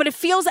making a joke, but it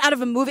feels out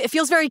of a movie. It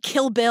feels very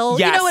Kill Bill.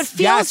 Yes, it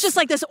feels just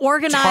like this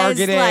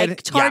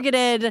organized,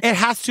 targeted. Yeah. It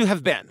has to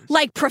have been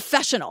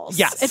professionals.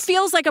 Yes, it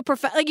feels like a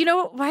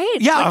right?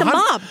 Yeah, like the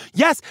mob.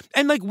 Yes,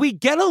 and we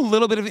get a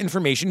little bit of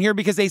information here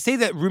because they say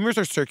that rumors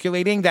are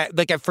circulating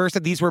that at first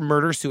that these were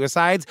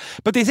murder-suicides,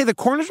 but they say the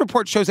coroner's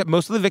report shows that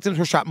most of the victims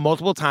were shot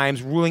multiple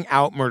times, ruling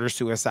out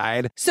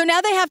murder-suicide. So now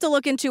they have to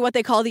look into what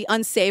they call the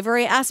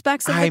unsavory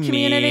aspects of the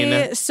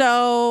community.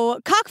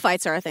 So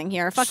cockfights are a thing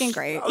here. Fucking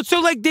great.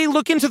 So they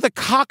look into the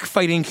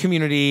cockfighting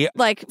community.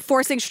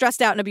 Forcing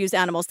stressed out and abused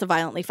animals to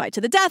violently fight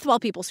to the death while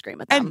people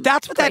scream at them. And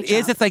that's what that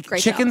is.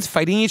 It's chickens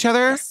fighting each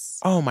other. Yes.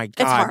 Oh my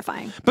God. It's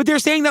horrifying. But they're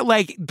saying that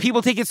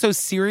people take it so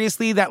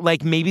seriously that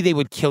maybe they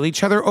would kill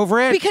each other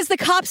over it. Because the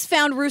cops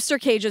found rooster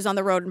cages on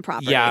the rodent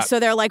property. Yeah. So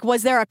they're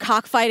was there a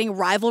cockfighting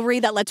rivalry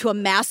that led to a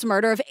mass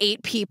murder of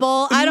 8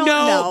 people? I don't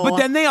know. But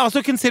then they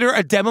also consider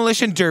a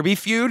demolition derby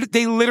feud.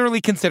 They literally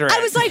consider it. I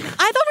was I thought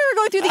we were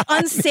going through the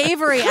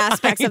unsavory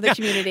aspects of the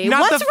community.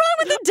 What's wrong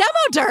with the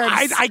demo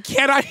derbs? I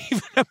cannot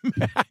even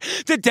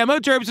The Demo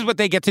Derbs is what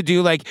they get to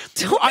do. Like,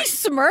 Don't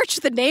besmirch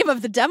the name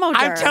of the Demo Derb.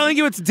 I'm telling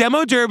you, it's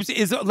Demo Derbs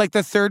is like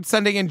the third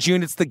Sunday in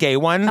June. It's the gay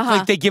one.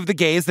 Like they give the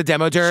gays the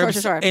Demo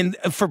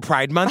Derbs for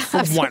Pride Month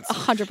for once.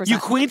 100%. You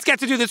queens get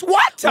to do this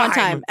one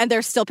time. And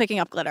they're still picking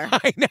up glitter.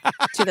 I know.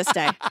 To this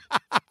day.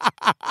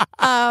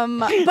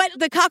 But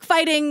the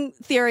cockfighting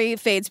theory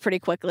fades pretty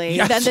quickly.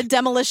 Yes. Then the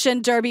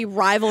Demolition Derby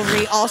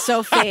rivalry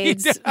also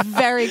fades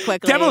very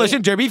quickly.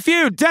 Demolition Derby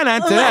feud. Good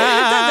answer.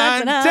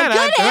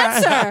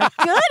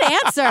 Good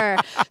answer.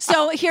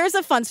 So here's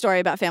a fun story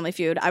about Family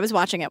Feud. I was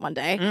watching it one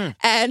day,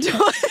 and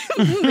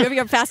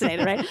you're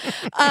fascinated, right?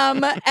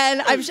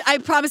 And I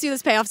promise you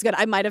this payoff is good.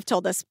 I might have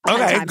told this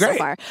time so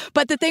far.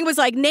 But the thing was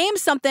like, name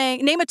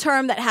a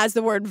term that has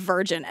the word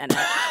virgin in it.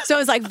 So it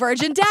was like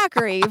Virgin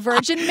Daiquiri,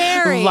 Virgin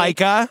Mary,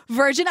 Leica,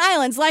 Virgin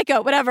Islands,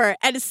 Leica, whatever.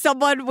 And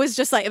someone was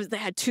just like, they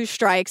had 2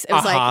 strikes. It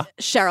was like,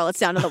 Cheryl, it's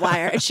down to the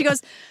wire. And she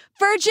goes,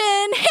 Virgin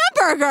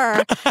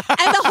Hamburger.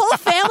 And the whole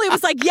family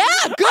was like, yeah,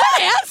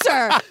 good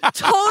answer.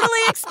 Totally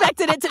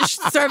expected it to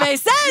survey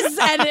says.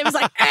 And it was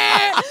like,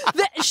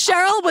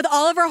 Cheryl with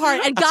all of her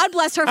heart. And God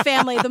bless her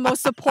family, the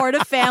most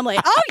supportive family.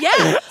 Oh,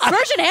 yeah.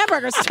 Virgin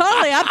Hamburger's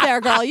totally up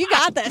there, girl. You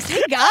got this.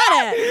 You got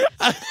it.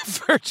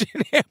 Virgin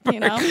Hamburger. You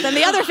know, then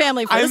the other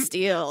family for the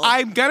steal.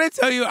 I'm going to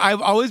tell you,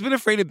 I've always been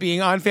afraid of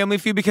being on Family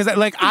Feud because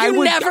like I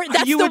would never,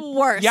 that's the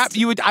worst. Yep,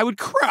 I would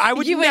cry. I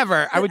would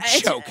never. I would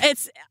choke.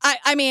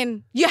 I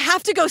mean, you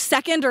have to go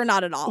second or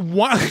not at all.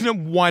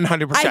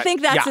 100%. I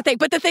think that's the thing.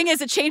 But the thing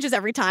is, it changes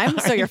every time,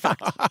 so you're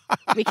fucked.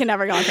 We can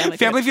never go on Family Feud.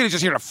 Family Feud is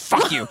just here to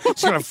fuck you.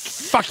 It's going to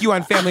fuck you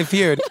on Family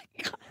Feud.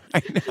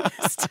 I know.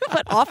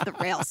 But off the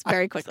rails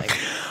very quickly.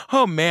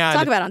 Oh, man.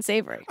 Talk about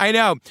unsavory. I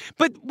know.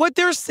 But what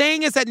they're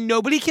saying is that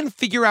nobody can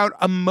figure out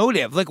a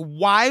motive. Like,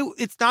 why?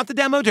 It's not the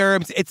Demo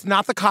Derbs. It's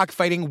not the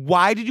cockfighting.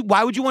 Why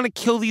would you want to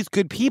kill these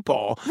good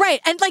people? Right.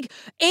 And like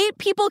 8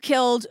 people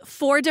killed,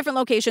 4 different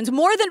locations.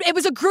 It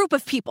was a group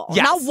of people.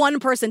 Yes. Not one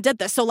person did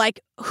this. So like,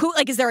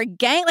 is there a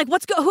gang? Like,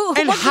 what group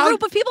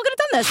of people could have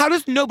done this? How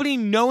does nobody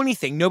know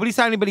anything? Nobody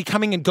saw anybody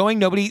coming and going.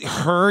 Nobody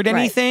heard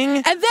anything.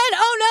 And then,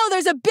 oh no,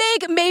 there's a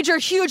big, major,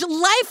 huge,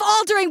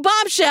 life-altering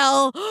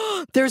bombshell.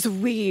 There's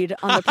weed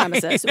on the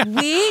premises.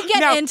 We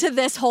get into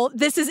this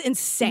is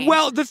insane.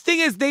 Well, the thing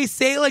is, they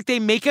say like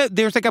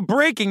there's like a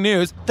breaking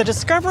news. The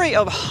discovery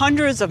of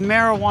hundreds of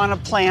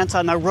marijuana plants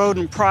on the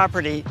rodent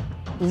property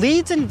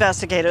leads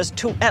investigators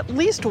to at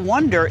least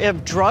wonder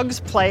if drugs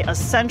play a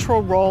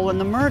central role in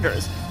the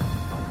murders.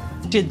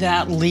 Did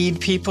that lead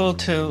people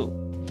to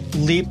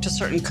leap to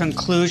certain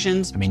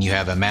conclusions? I mean, you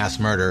have a mass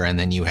murder and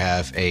then you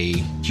have a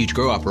huge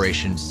grow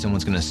operation.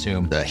 Someone's going to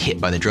assume the hit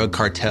by the drug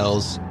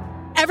cartels.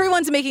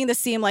 Everyone's making this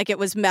seem like it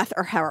was meth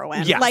or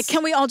heroin. Yes. Like,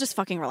 can we all just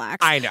fucking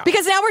relax? I know.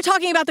 Because now we're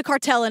talking about the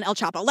cartel and El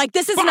Chapo. Like,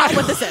 this is not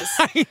what this is.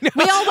 I know.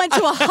 We all went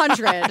to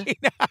 100.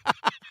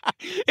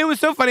 It was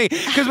so funny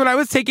because when I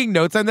was taking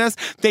notes on this,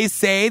 they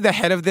say the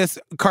head of this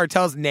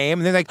cartel's name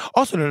and they're like,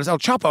 also known as El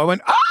Chapo. I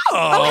went,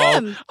 oh,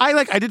 him.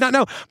 I did not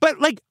know. But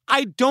like,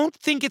 I don't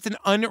think it's an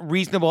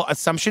unreasonable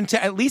assumption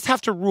to at least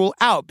have to rule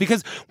out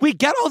because we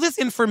get all this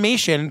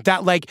information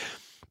that like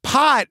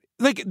pot,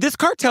 like this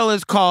cartel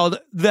is called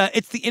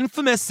it's the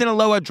infamous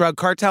Sinaloa drug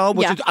cartel,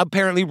 which is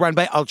apparently run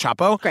by El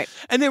Chapo. Great.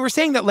 And they were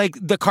saying that like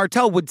the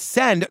cartel would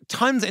send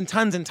tons and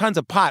tons and tons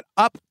of pot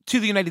up to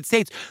the United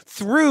States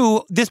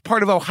through this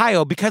part of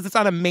Ohio because it's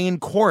on a main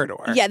corridor.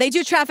 Yeah, they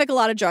do traffic a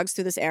lot of drugs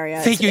through this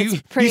area. Thank you.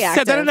 It's pretty you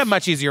active. said that in a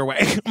much easier way.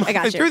 I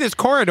got you. Through this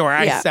corridor,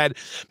 I said.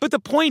 But the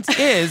point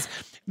is,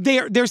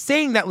 they're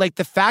saying that like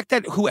the fact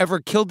that whoever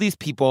killed these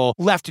people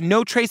left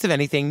no trace of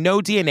anything, no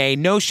DNA,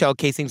 no shell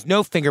casings,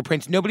 no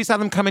fingerprints, nobody saw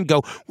them come and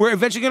go. We're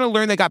eventually going to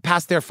learn they got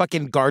past their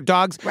fucking guard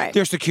dogs,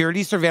 their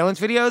security surveillance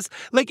videos.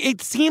 Like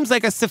it seems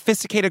like a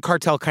sophisticated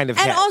cartel kind of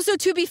And hit. also,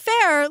 to be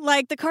fair,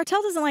 like the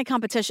cartel doesn't like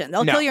competition.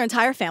 They'll kill your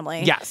entire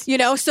family. Yes. You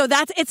know, so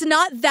it's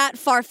not that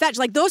far-fetched.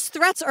 Like those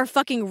threats are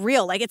fucking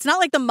real. Like it's not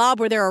like the mob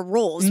where there are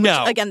rules, which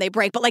again, they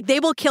break. But like they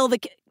will kill the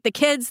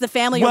kids, the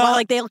family,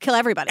 like they'll kill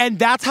everybody. And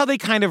that's how they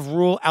kind of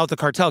rule out the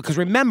cartel. Because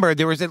remember,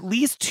 there was at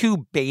least 2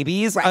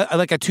 babies,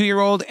 like a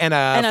 2-year-old and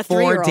a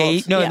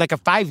 4-day, like a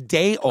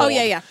 5-day-old. Oh,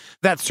 yeah.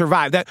 That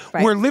survived. That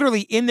were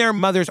literally in their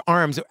mother's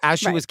arms as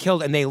she was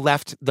killed, and they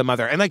left the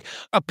mother. And like,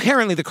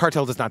 apparently the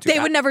cartel does not do that. They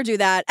would never do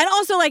that. And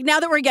also, like,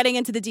 now that we're getting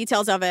into the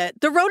details of it,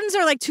 the rodents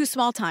are like too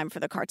small time for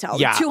the cartel.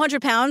 Yeah.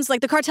 200 pounds.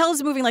 Like the cartel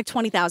is moving like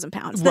 20,000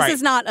 pounds. This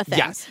is not a thing.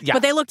 Yes.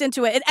 But they looked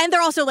into it. And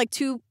they're also like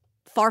too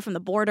far from the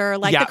border.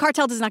 Like the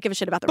cartel does not give a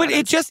shit about the rodents. But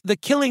rodents. it just, the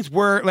killings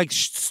were like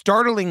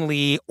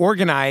startlingly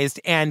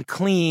organized and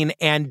clean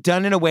and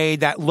done in a way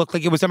that looked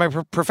like it was done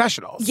by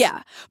professionals.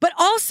 Yeah. But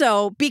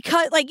also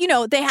because like, you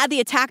know, they had the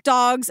attack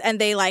dogs and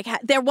they like,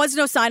 there was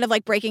no sign of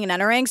like breaking and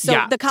entering.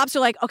 So the cops are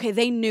like, okay,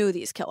 they knew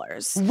these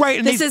killers. Right.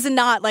 And this is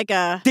not like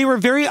they were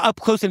very up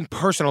close and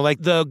personal.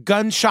 Like the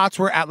gunshots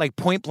were at like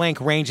point blank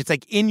range. It's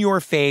like in your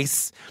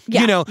face,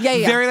 you know,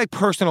 very like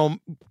personal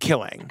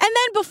killing. And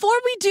then before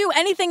we do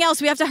anything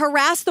else, we have to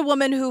harass the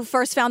woman who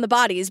first found the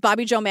bodies,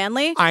 Bobby Joe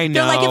Manley. I know.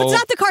 They're like, if it's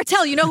not the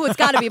cartel, you know who it's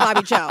got to be,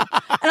 Bobby Joe.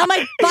 And I'm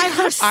like, by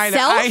herself?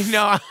 I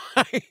know.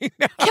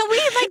 Can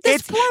we, like,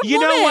 this poor woman? You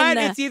know what?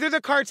 It's either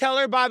the cartel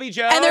or Bobby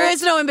Joe. And there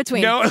is no in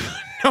between. No,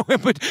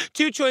 but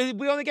two choices.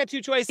 We only get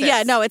two choices.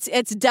 Yeah, no, it's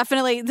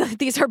definitely,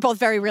 these are both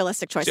very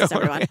realistic choices,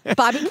 everyone.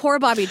 Poor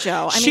Bobby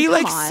Joe. I mean, she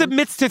come on.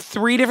 submits to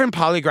 3 different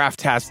polygraph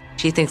tests.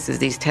 She thinks that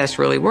these tests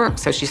really work.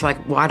 So she's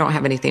like, well, I don't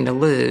have anything to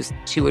lose.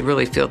 She would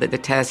really feel that the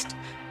test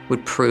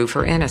would prove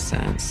her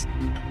innocence.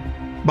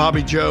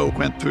 Bobby Joe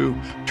went through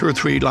 2 or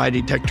 3 lie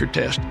detector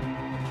tests,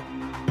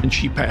 and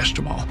she passed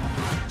them all.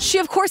 She,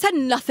 of course, had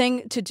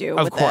nothing to do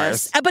with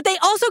this. But they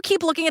also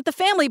keep looking at the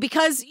family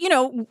because, you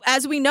know,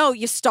 as we know,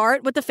 you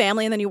start with the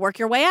family and then you work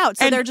your way out.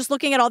 So they're just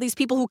looking at all these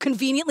people who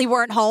conveniently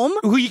weren't home.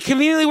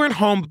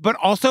 But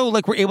also,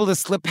 like, were able to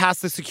slip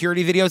past the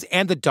security videos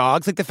and the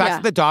dogs. Like, the fact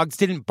that the dogs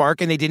didn't bark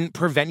and they didn't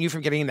prevent you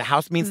from getting in the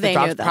house means the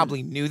dogs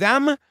probably knew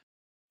them.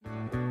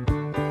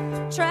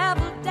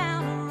 Travel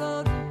down the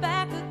road and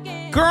back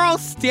again. Girl,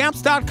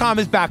 Stamps.com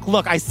is back.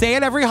 Look, I say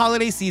it every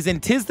holiday season.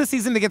 'Tis the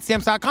season to get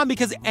Stamps.com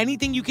because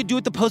anything you can do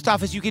at the post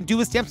office, you can do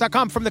with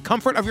Stamps.com from the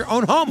comfort of your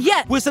own home.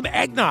 Yeah. With some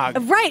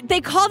eggnog. Right.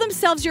 They call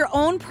themselves your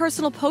own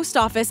personal post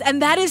office,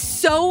 and that is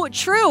so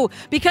true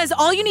because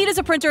all you need is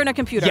a printer and a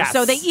computer. Yes.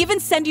 So they even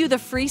send you the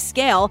free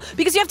scale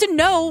because you have to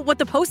know what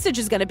the postage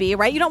is going to be,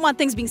 right? You don't want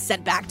things being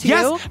sent back to you.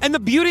 Yes, and the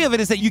beauty of it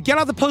is that you get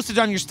all the postage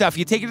on your stuff,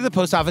 you take it to the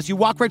post office, you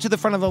walk right to the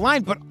front of the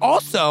line, but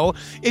also,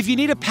 if you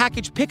need a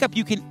package pickup,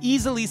 you can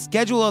easily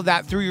schedule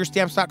that through your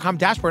Stamps.com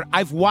dashboard.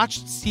 I've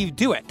watched Steve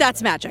do it.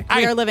 That's magic.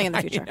 We are living in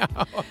the future.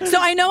 So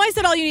I know I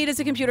said all you need is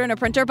a computer and a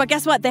printer, but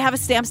guess what? They have a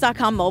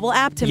Stamps.com mobile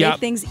app to make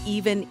things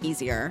even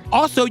easier.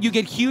 Also, you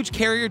get huge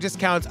carrier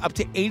discounts up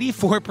to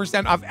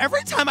 84% off.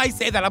 Every time I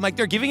say that, I'm like,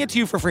 they're giving it to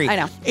you for free. I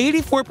know.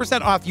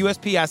 84% off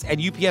USPS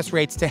and UPS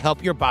rates to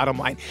help your bottom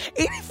line.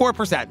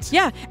 84%.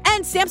 Yeah,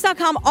 and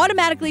Stamps.com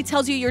automatically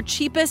tells you your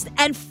cheapest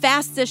and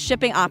fastest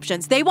shipping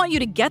options. They want you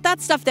to get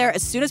that stuff there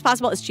as soon as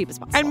possible, as cheap as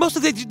possible. And most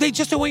of they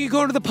just don't want you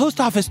going to the post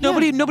office.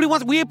 Nobody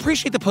wants, we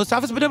appreciate the post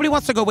office, but nobody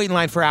wants to go wait in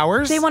line for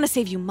hours. They want to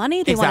save you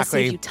money. They want to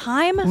save you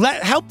time.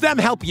 Help them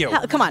help you.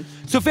 Come on.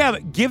 So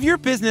fam, give your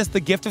business the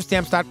gift of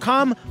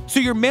Stamps.com so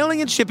your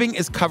mailing and shipping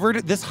is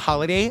covered this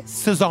holiday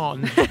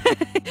season.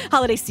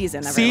 Holiday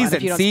season, everyone,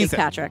 if you don't speak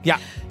Patrick. Yeah.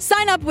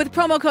 Sign up with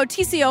promo code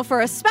TCO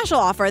for a special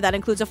offer that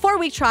includes a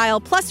 4-week trial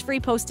plus free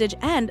postage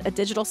and a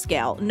digital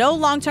scale. No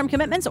long-term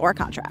commitments or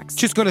contracts.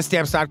 Just go to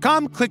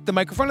Stamps.com, click the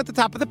microphone at the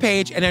top of the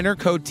page, and enter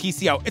code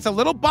TCO. It's a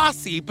little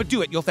bossy, but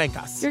do it. You'll thank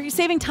us. You're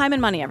saving time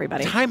and money,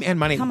 everybody. Time and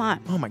money. Come on.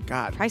 Oh, my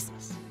God.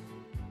 Priceless.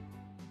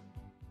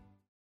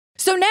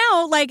 So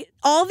now, like,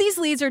 all these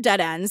leads are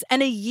dead ends,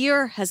 and a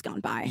year has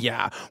gone by.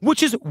 Yeah,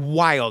 which is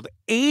wild.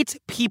 8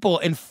 people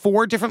in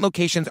 4 different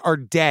locations are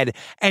dead,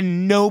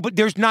 and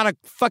there's not a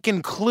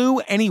fucking clue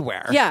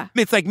anywhere. Yeah.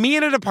 It's like me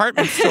in a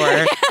department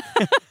store.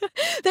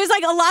 There's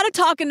like a lot of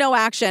talk and no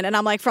action. And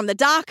I'm like, from the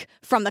doc,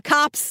 from the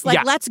cops,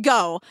 let's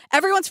go.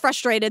 Everyone's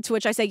frustrated, to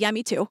which I say, yeah,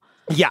 me too.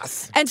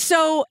 Yes. And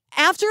so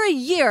after a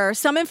year,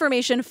 some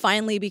information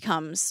finally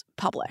becomes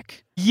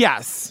public.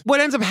 Yes. What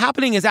ends up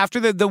happening is after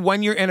the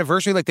 1-year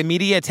anniversary, like the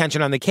media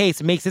attention on the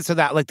case makes it so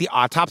that like the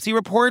autopsy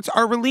reports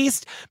are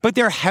released, but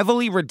they're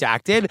heavily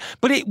redacted.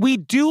 But we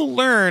do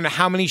learn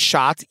how many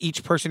shots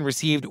each person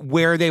received,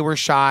 where they were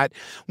shot.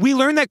 We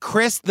learn that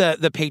Chris,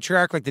 the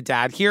patriarch, like the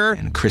dad here.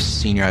 And Chris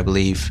Sr., I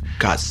believe,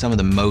 got some of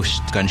the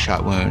most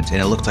gunshot wounds.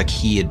 And it looked like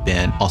he had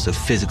been also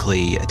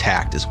physically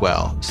attacked as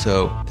well.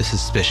 So the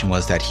suspicion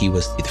was that he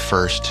was the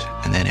first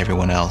and then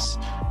everyone else.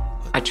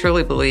 I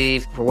truly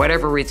believe, for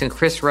whatever reason,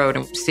 Chris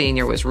Roden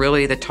Sr. was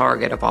really the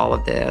target of all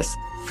of this.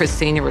 Chris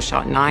Sr. was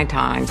shot 9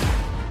 times.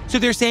 So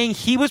they're saying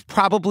he was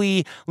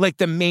probably like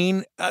the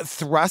main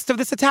thrust of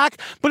this attack,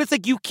 but it's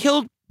like you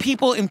killed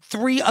people in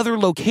 3 other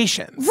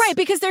locations. Right,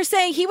 because they're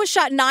saying he was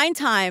shot 9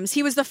 times.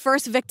 He was the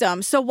first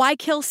victim. So why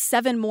kill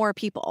 7 more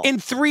people? In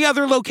 3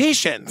 other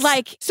locations.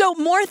 Like, so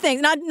more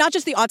things, not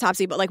just the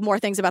autopsy, but like more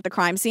things about the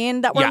crime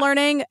scene that we're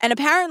learning. And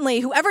apparently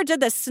whoever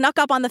did this snuck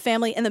up on the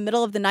family in the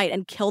middle of the night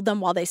and killed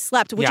them while they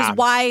slept, which is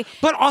why...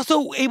 But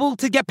also able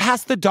to get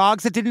past the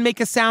dogs that didn't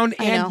make a sound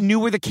and knew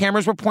where the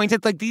cameras were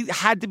pointed. Like, these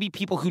had to be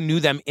people who knew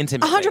them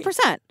intimately.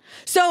 100%.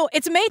 So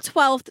it's May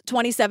 12th,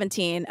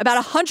 2017. About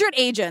 100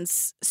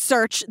 agents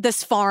search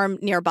this farm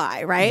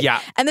nearby, right? Yeah.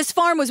 And this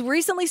farm was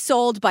recently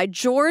sold by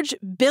George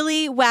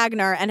Billy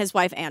Wagner and his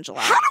wife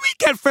Angela. How do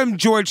we get from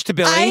George to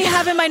Billy? I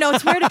have in my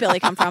notes, where did Billy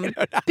come from?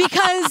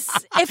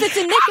 Because if it's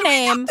a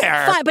nickname,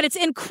 fine, but it's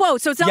in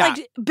quotes. So it's not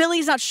like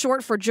Billy's not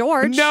short for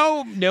George.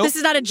 No. This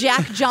is not a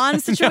Jack John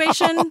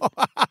situation.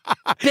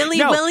 Billy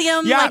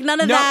William, like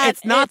none of that.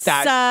 It's not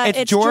that.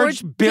 It's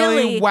George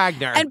Billy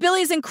Wagner. And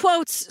Billy's in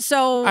quotes,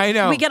 so I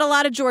know. we get a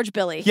lot of George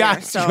Billy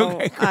here.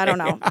 So I don't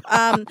know.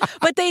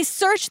 But they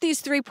searched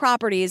these 3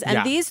 properties,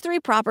 and these 3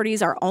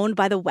 properties are owned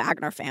by the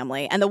Wagner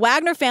family. And the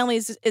Wagner family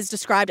is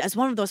described as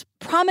one of those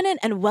prominent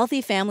and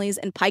wealthy families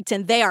in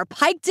Piketon. They are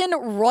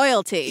Piketon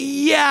royalty.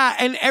 Yeah,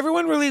 and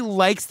everyone really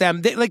likes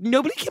them.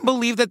 Nobody can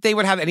believe that they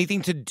would have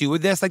anything to do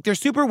with this. Like, they're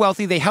super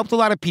wealthy. They helped a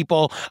lot of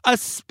people,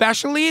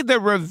 especially the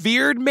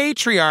revered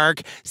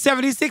matriarch,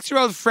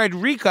 76-year-old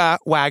Frederica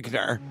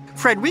Wagner.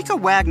 Frederica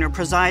Wagner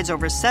presides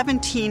over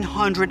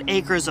 1,700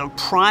 acres of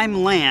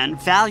prime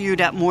land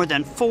valued at more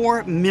than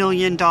 $4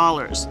 million.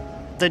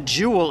 The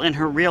jewel in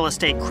her real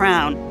estate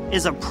crown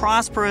is a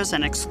prosperous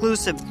and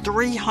exclusive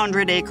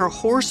 300-acre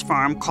horse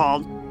farm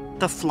called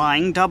the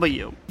Flying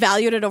W.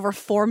 Valued at over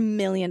 $4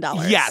 million.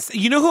 Yes.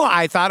 You know who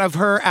I thought of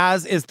her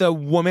as is the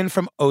woman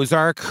from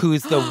Ozark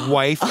who's the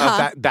wife of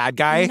that bad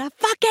guy? Gonna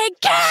fucking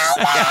kill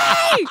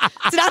me!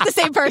 It's not the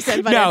same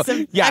person, but it's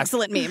an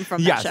excellent meme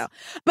from that show.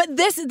 But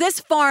this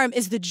farm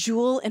is the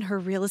jewel in her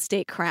real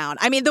estate crown.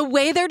 I mean, the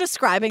way they're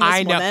describing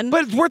this woman.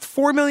 But it's worth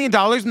 $4 million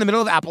in the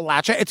middle of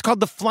Appalachia. It's called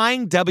the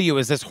Flying W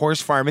is this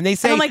horse farm. And they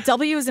say... And I'm like,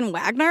 W is in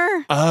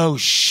Wagner? Oh,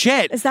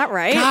 shit. Is that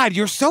right? God,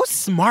 you're so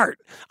smart.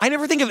 I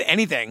never think of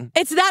anything.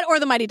 It's that or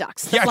the Mighty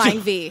Ducks, the Flying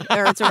V,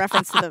 or it's a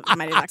reference to the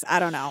Mighty Ducks. I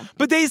don't know.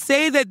 But they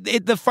say that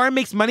the farm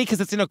makes money because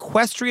it's an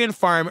equestrian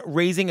farm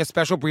raising a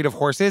special breed of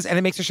horses, and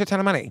it makes a shit ton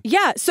of money.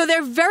 Yeah, so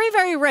they're very,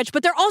 very rich,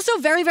 but they're also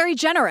very, very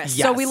generous.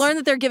 Yes. So we learn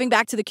that they're giving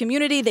back to the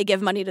community. They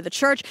give money to the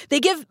church. They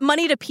give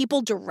money to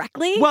people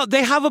directly. Well,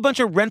 they have a bunch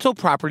of rental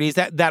properties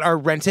that are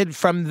rented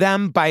from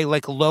them by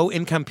like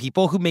low-income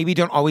people who maybe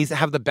don't always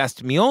have the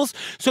best meals.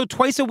 So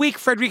twice a week,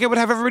 Frederica would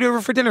have everybody over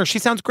for dinner. She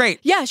sounds great.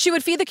 Yeah, she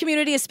would feed the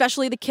community,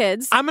 especially the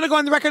kids. I'm going to go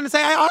on the record and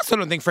say I also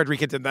don't think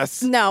Frederica did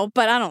this. No,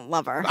 but I don't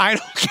love her. I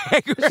don't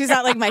care. She's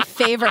not like my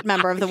favorite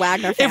member of the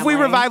Wagner family. If we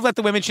revive Let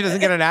the Women, she doesn't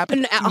get a nap?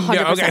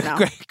 100%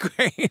 no.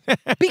 Great.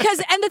 Because,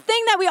 and the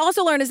thing that we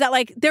also learned is that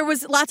like there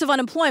was lots of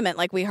unemployment,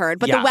 like we heard,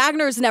 but the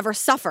Wagners never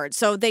suffered.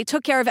 So they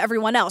took care of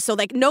everyone else. So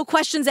like no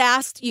questions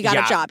asked, you got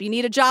a job. You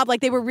need a job. Like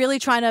they were really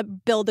trying to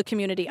build the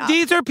community up.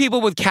 These are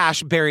people with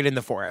cash buried in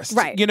the forest.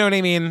 Right. You know what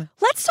I mean?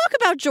 Let's talk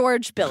about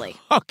George Billy.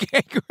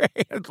 Okay,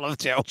 great. I'd love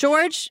to.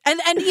 George, and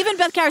even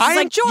Beth Karras is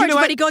like George,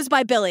 but he goes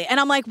by Billy. And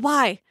I'm like,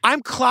 why?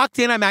 I'm clocked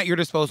in. I'm at your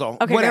disposal.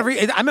 Okay, whatever.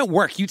 I'm at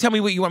work. You tell me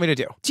what you want me to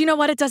do. Do you know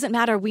what? It doesn't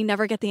matter. We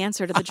never get the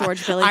answer to the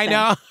George Billy I thing.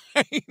 know.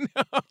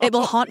 It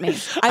will haunt me.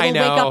 I will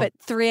wake up at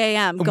 3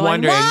 a.m. going,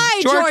 wondering, why,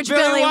 George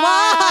Billy?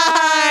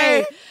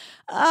 Why?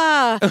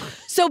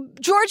 So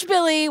George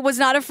Billy was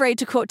not afraid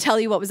to, quote, tell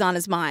you what was on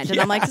his mind. And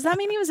I'm like, does that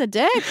mean he was a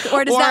dick?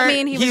 Or does that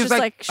mean he was just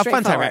like a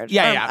fun straightforward? time.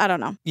 Yeah. I don't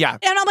know. Yeah.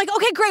 And I'm like,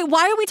 okay, great.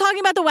 Why are we talking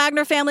about the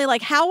Wagner family?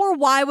 Like, how or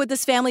why would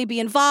this family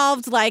be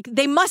involved? Like,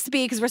 they must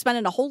be because we're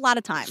spending a whole lot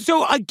of time.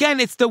 So again,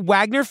 it's the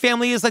Wagner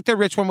family is like the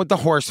rich one with the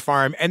horse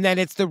farm. And then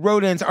it's the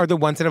Rodens are the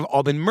ones that have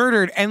all been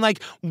murdered. And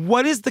like,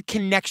 what is the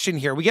connection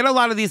here? We get a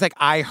lot of these like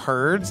I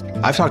heards.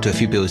 I've talked to a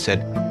few people who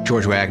said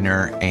George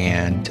Wagner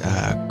and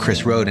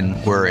Chris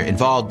Roden were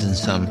involved in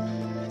some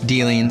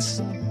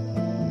dealings.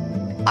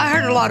 I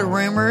heard a lot of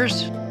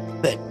rumors,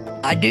 but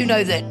I do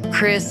know that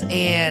Chris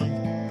and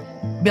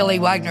Billy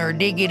Wagner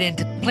did get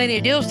into plenty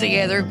of deals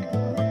together,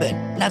 but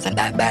nothing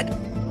that bad.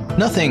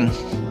 Nothing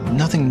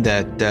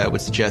that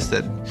would suggest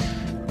that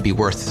it'd be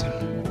worth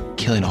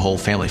killing a whole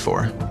family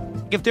for.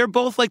 If they're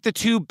both like the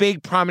two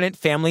big prominent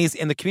families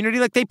in the community,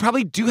 like they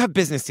probably do have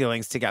business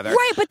dealings together.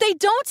 Right, but they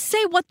don't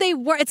say what they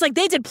were. It's like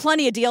they did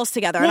plenty of deals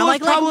together. Well,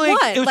 and I'm like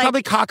what? It was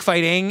probably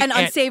cockfighting. And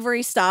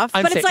unsavory stuff.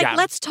 But it's like,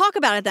 let's talk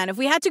about it then. If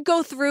we had to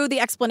go through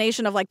the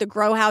explanation of like the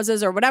grow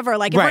houses or whatever,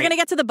 like if we're going to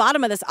get to the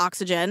bottom of this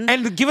oxygen.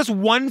 And give us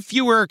one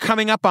fewer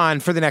coming up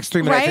on for the next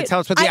 3 minutes and tell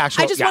us what the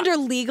actual... I just wonder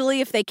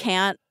legally if they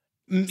can't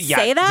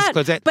say that,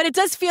 but it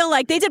does feel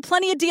like they did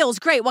plenty of deals.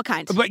 Great. What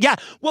kind? But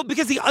well,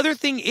 because the other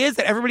thing is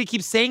that everybody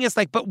keeps saying is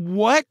like, but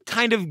what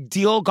kind of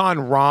deal gone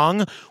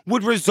wrong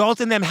would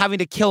result in them having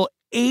to kill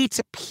 8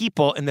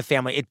 people in the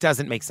family? It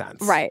doesn't make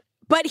sense. Right.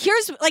 But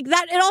here's like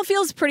that. It all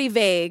feels pretty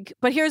vague,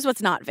 but here's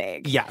what's not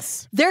vague.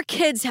 Yes. Their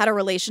kids had a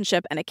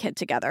relationship and a kid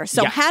together.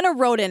 So Hannah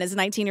Roden is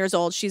 19 years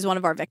old. She's one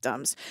of our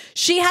victims.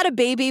 She had a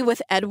baby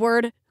with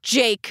Edward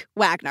Jake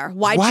Wagner.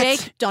 Why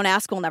Jake? Don't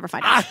ask. We'll never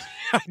find out.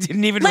 I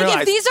didn't even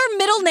realize. If these are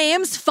middle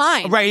names,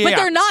 fine. Right, but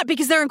they're not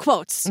because they're in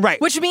quotes. Right.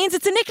 Which means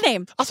it's a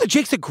nickname. Also,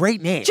 Jake's a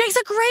great name. Jake's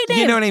a great name.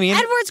 You know what I mean?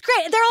 Edward's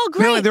great. They're all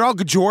great. No, they're all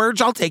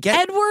George. I'll take it.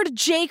 Edward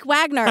Jake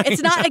Wagner.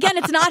 It's not, again,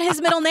 it's not his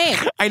middle name.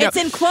 I know. It's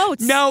in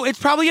quotes. No, it's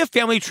probably a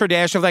family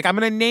tradition of like, I'm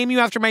going to name you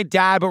after my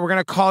dad, but we're going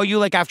to call you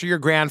like after your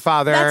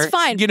grandfather. That's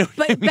fine. You know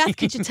but Beth,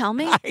 could you tell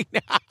me? I know.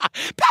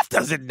 Beth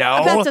doesn't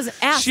know. Beth doesn't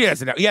ask. She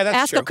doesn't know. Yeah,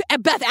 that's true.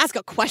 Beth, ask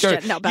a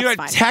question. Sure. No, Beth's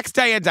fine. Text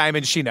Diane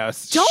Diamond. She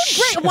knows. Don't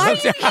bring. Why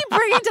do you keep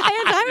bringing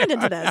Diane Diamond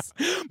into this?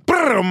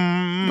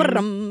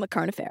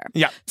 Current affair.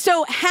 Yeah.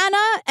 So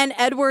Hannah and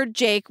Edward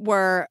Jake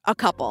were a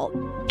couple.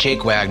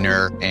 Jake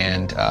Wagner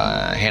and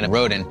Hannah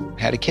Roden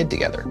had a kid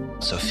together,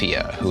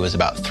 Sophia, who was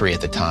about 3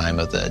 at the time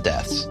of the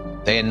deaths.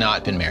 They had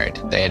not been married.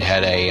 They had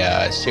had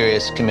a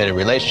serious committed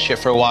relationship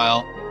for a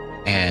while,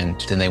 and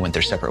then they went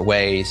their separate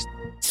ways.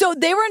 So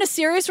they were in a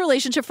serious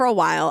relationship for a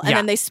while, and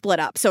then they split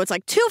up. So it's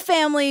like 2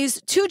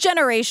 families, 2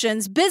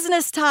 generations,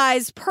 business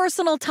ties,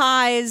 personal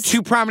ties.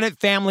 2 prominent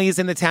families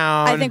in the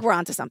town. I think we're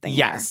onto something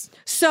here.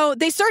 So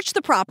they searched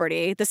the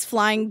property, this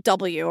Flying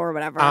W or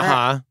whatever.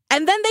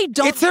 And then they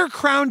don't... It's her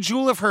crown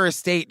jewel of her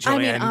estate, Joanne.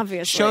 I mean,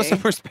 obviously. Show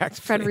some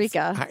respect,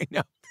 Frederica. I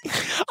know.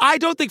 I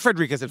don't think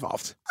Frederica's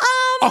involved.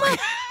 Okay.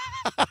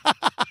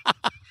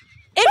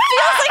 It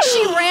feels like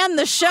she ran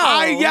the show.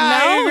 I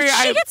agree.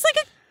 She gets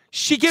like a...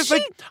 She gets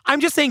like,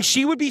 I'm just saying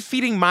she would be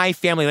feeding my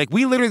family. Like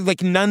we literally,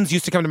 like nuns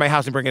used to come to my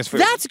house and bring us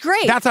food. That's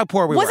great. That's how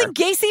poor we were. Wasn't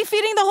Gacy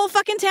feeding the whole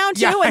fucking town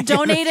too and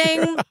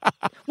donating?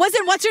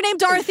 Wasn't, what's her name,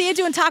 Dorothea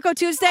doing Taco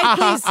Tuesday?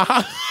 Please.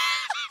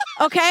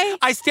 Okay?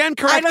 I stand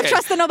corrected. I don't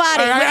trust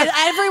nobody.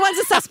 Everyone's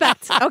a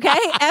suspect, okay?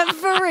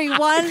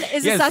 Everyone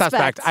is a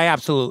suspect. I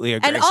absolutely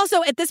agree. And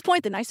also, at this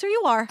point, the nicer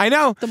you are, I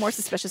know, the more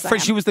suspicious I am.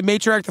 She was the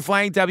matriarch, the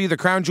Flying W, the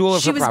crown jewel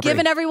of her property. She was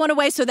giving everyone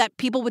away so that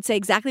people would say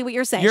exactly what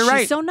you're saying. You're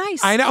right. She's so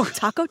nice. I know.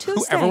 Taco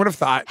Tuesday. Whoever would have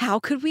thought? How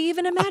could we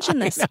even imagine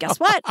this? Guess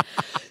what?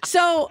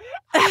 So...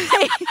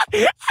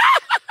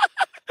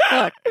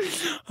 Look.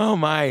 Oh,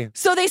 my.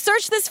 So they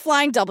searched this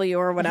Flying W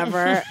or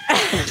whatever.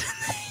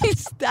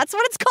 That's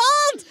what it's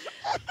called.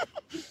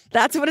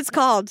 That's what it's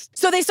called.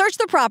 So they search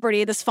the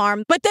property, this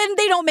farm, but then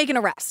they don't make an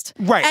arrest.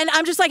 Right. And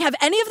I'm just like, have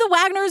any of the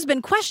Wagners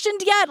been questioned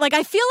yet? Like,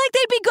 I feel like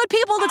they'd be good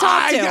people to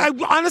talk to.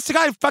 I honest to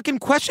God, I fucking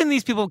question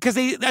these people because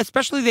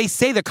they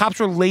say the cops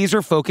were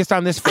laser focused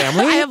on this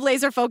family. I have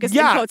laser focused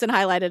in quotes and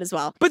highlighted as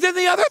well. But then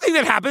the other thing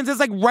that happens is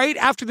like right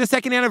after the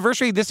 2nd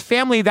anniversary, this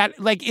family that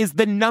like is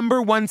the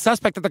 #1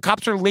 suspect that the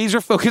cops are laser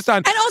focused on.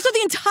 And also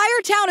the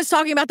entire town is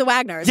talking about the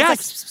Wagners.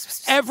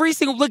 Yes. Every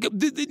single, look,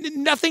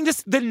 nothing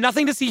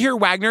to see here.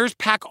 Wagners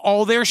pack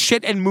all their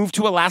shit and move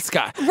to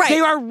Alaska. Right. They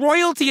are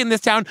royalty in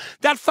this town.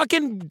 That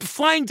fucking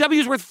Flying W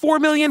is worth $4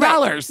 million.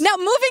 Right. Now,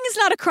 moving is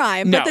not a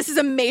crime, but this is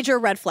a major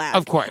red flag.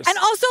 Of course. And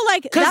also,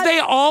 like... Because they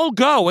all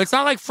go. It's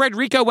not like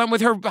Frederica went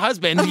with her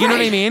husband. You know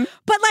what I mean?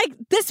 But, like,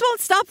 this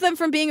won't stop them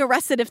from being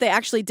arrested if they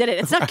actually did it.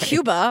 It's not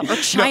Cuba or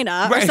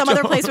China or some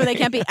other place where they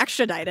can't be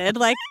extradited.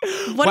 Like,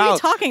 what are you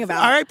talking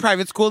about? All right,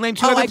 private school. Name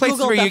 2 other places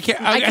where you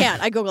can't... I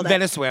can't. I Googled it.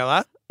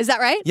 Venezuela. Is that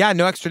right? Yeah,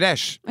 no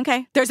extradition.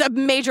 Okay. There's a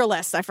major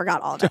list. I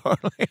forgot all of it.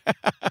 Totally.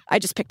 I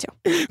just picked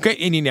 2. Okay,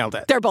 and you nailed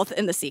it. They're both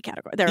in the C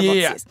category. They're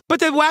both C's. But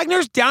the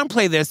Wagners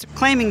downplay this,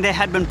 claiming they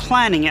had been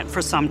planning it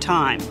for some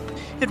time.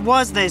 It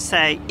was, they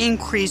say,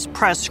 increased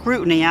press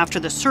scrutiny after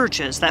the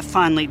searches that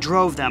finally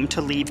drove them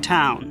to leave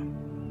town.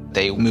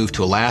 They moved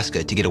to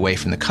Alaska to get away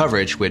from the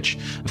coverage, which,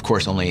 of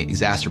course, only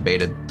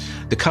exacerbated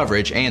the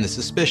coverage and the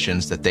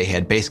suspicions that they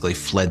had basically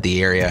fled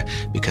the area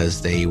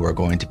because they were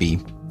going to be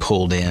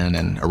pulled in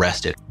and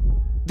arrested.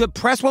 The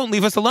press won't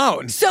leave us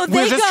alone. So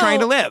we're just trying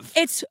to live.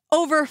 It's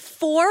over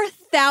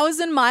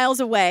 4,000 miles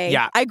away.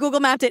 Yeah. I Google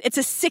mapped it. It's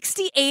a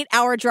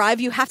 68-hour drive.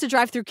 You have to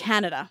drive through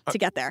Canada to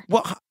get there.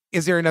 Well,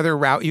 is there another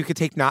route you could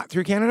take not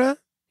through Canada?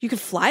 You could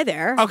fly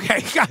there.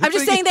 Okay. I'm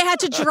just saying they had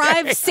to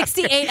drive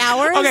 68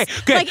 hours. Okay,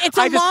 good. Like, it's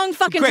a long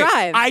fucking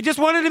drive. I just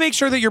wanted to make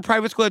sure that your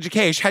private school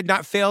education had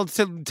not failed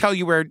to tell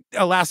you where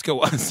Alaska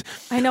was.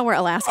 I know where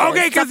Alaska is.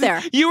 Okay, because there.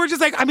 You were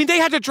just like, I mean, they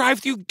had to drive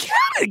through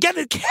Canada, get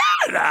to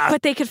Canada.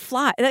 But they could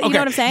fly. You know what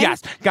I'm saying?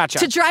 Yes, gotcha.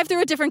 To drive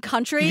through a different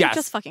country,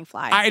 just fucking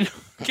fly. I know.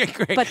 Okay,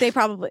 great. But they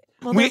probably,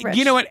 well, they're rich.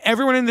 You know what?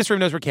 Everyone in this room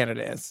knows where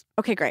Canada is.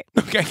 Okay, great.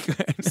 Okay,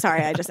 good.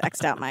 Sorry, I just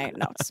X'd out my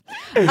notes.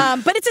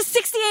 But it's a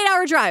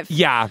 68-hour drive.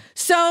 Yeah.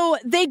 So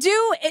they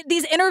do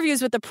these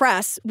interviews with the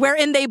press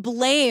wherein they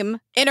blame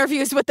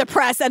interviews with the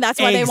press, and that's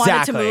why they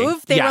wanted to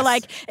move. They were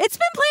like, it's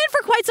been planned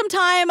for quite some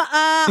time.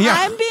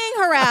 I'm being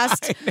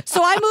harassed.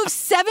 So I moved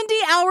 70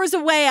 hours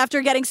away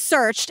after getting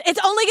searched. It's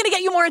only going to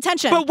get you more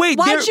attention. But wait,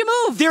 why'd you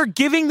move? They're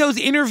giving those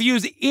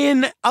interviews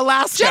in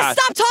Alaska.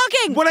 Just stop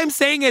talking. What I'm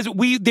saying is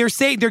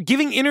they're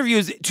giving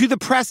interviews to the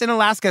press in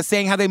Alaska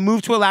saying how they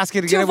moved to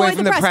Alaska to get away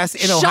from the press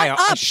in Ohio.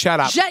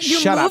 Shut up.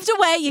 You moved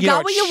away. You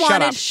got what you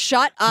wanted.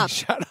 Shut up.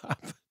 Shut up.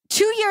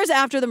 2 years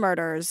after the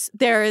murders,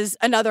 there is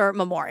another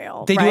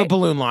memorial. They do a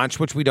balloon launch,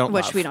 which we don't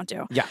love. We don't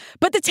do. Yeah.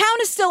 But the town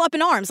is still up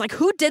in arms. Like,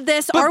 who did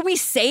this? Are we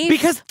safe?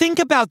 Because think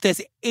about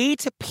this.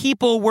 8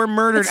 people were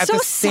murdered at the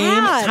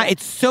same time.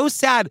 It's so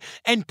sad.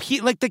 And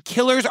like the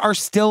killers are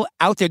still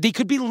out there. They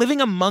could be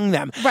living among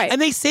them. Right.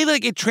 And they say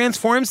like it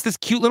transforms this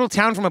cute little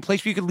town from a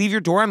place where you could leave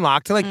your door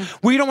unlocked to like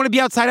where you don't want to be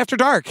outside after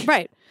dark.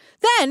 Right.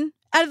 Then,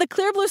 out of the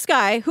clear blue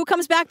sky, who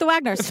comes back? The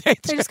Wagners. They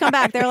just come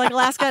back. They're like,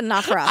 Alaska,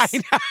 not for us.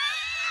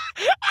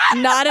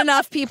 Not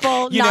enough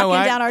people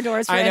knocking down our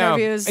doors for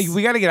interviews.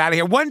 We got to get out of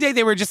here. One day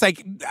they were just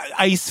like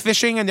ice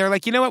fishing and they're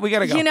like, you know what? We got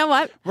to go. You know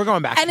what? We're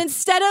going back. And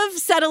instead of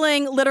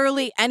settling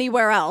literally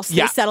anywhere else,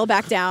 they settle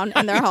back down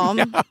in their home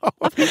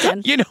of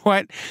Piketon. You know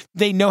what?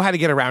 They know how to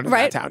get around in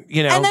that town.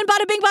 You know? And then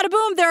bada bing, bada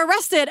boom, they're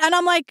arrested. And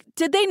I'm like,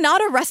 did they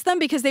not arrest them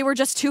because they were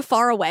just too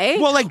far away?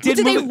 Well, like, did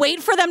they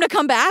wait for them to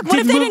come back? What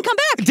if they didn't come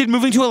back? Did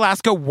moving to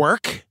Alaska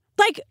work?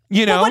 Like,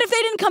 you know, what if they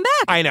didn't come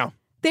back? I know.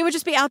 They would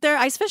just be out there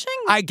ice fishing?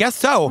 I guess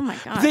so. Oh, my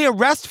God. They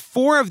arrest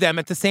 4 of them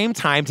at the same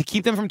time to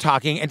keep them from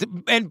talking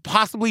and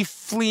possibly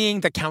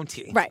fleeing the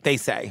county, they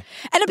say.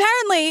 And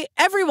apparently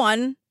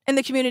everyone in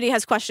the community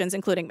has questions,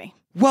 including me.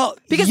 Well,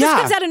 because this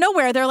comes out of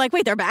nowhere. They're like,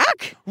 wait, they're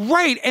back?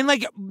 Right. And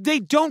like, they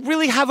don't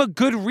really have a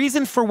good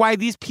reason for why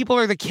these people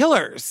are the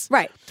killers.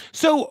 Right.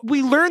 So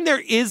we learn there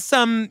is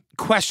some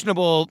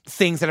questionable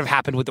things that have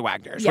happened with the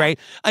Wagners, right?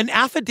 An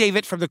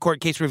affidavit from the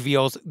court case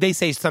reveals they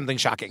say something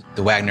shocking.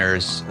 The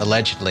Wagners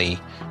allegedly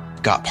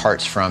got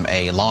parts from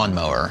a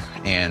lawnmower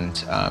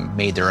and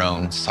made their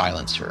own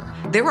silencer.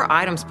 There were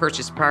items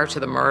purchased prior to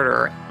the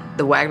murder.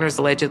 The Wagners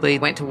allegedly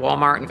went to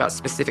Walmart and got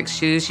specific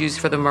shoes used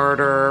for the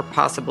murder,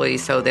 possibly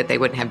so that they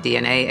wouldn't have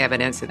DNA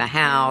evidence in the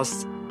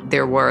house.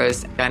 There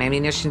was gun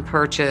ammunition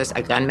purchased,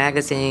 a gun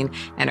magazine,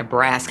 and a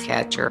brass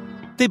catcher.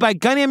 They buy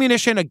gun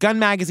ammunition, a gun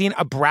magazine,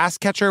 a brass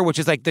catcher, which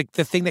is like the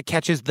thing that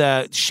catches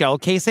the shell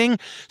casing.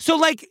 So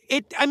like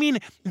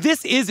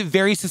this is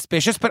very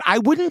suspicious, but I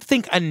wouldn't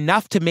think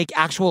enough to make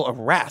actual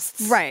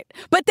arrests. Right.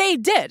 But they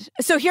did.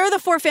 So here are the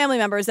 4 family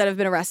members that have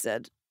been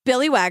arrested.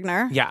 Billy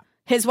Wagner. Yeah.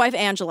 His wife,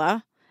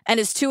 Angela. And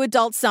his 2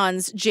 adult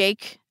sons,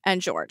 Jake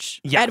and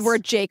George. Yes.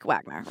 Edward Jake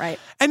Wagner, right?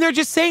 And they're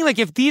just saying, like,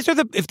 if these are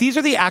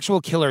the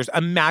actual killers,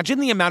 imagine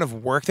the amount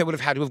of work that would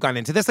have had to have gone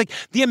into this. Like,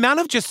 the amount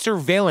of just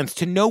surveillance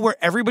to know where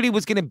everybody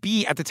was going to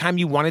be at the time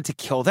you wanted to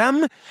kill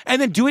them,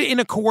 and then do it in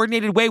a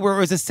coordinated way where it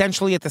was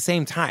essentially at the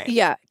same time.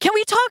 Yeah. Can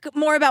we talk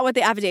more about what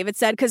the affidavit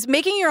said? Because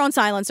making your own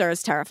silencer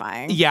is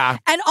terrifying. Yeah.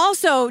 And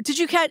also, did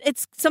you catch,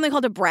 it's something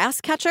called a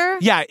brass catcher?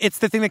 Yeah, it's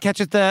the thing that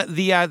catches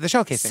the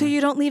shell casing. So you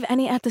don't leave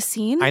any at the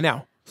scene? I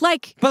know.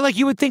 But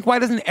you would think, why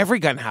doesn't every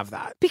gun have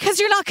that?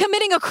 Because you're not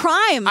committing a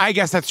crime. I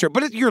guess that's true.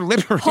 But you're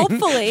littering.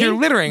 Hopefully. You're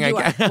littering, I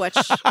guess. Which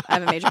I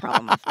have a major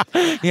problem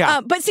with.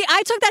 Yeah. But see,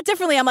 I took that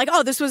differently. I'm like,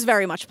 oh, this was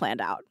very much planned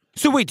out.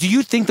 So wait, do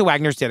you think the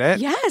Wagners did it?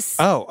 Yes.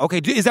 Oh, okay.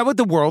 Is that what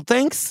the world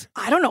thinks?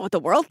 I don't know what the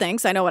world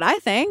thinks. I know what I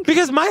think.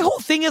 Because my whole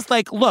thing is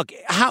like, look,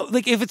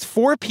 if it's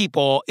 4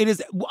 people, it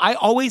is, I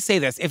always say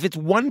this, if it's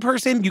 1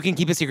 person, you can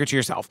keep a secret to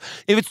yourself.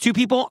 If it's 2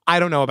 people, I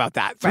don't know about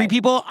that. 3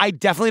 people, I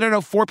definitely don't know.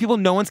 4 people,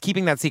 no one's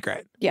keeping that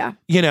secret. Yeah.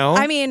 You know?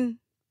 I mean,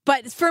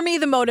 but for me,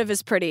 the motive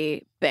is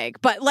pretty big.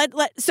 But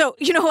so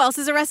you know who else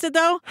is arrested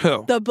though?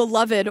 Who? The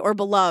beloved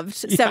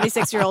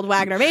 76-year-old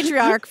Wagner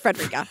matriarch,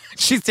 Frederica.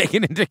 She's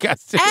taken into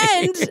custody.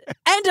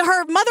 And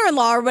her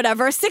mother-in-law or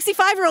whatever,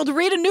 65-year-old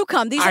Rita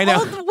Newcomb. These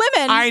old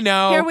women. I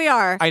know. Here we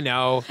are. I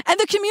know. And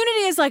the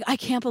community is like, I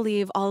can't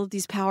believe all of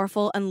these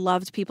powerful and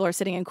loved people are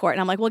sitting in court.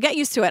 And I'm like, well, get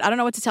used to it. I don't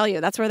know what to tell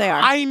you. That's where they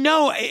are. I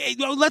know.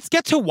 Let's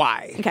get to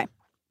why. Okay.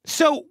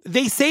 So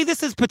they say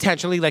this is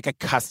potentially like a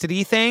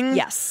custody thing.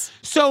 Yes.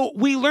 So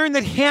we learn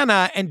that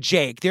Hannah and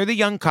Jake, they're the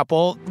young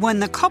couple. When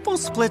the couple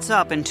splits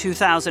up in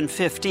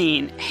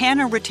 2015,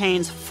 Hannah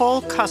retains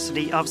full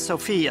custody of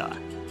Sophia.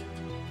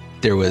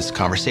 There was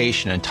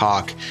conversation and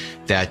talk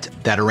that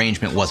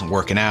arrangement wasn't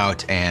working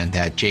out and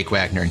that Jake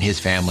Wagner and his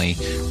family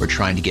were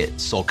trying to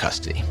get sole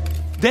custody.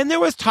 Then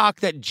there was talk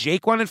that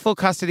Jake wanted full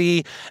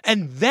custody,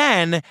 and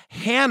then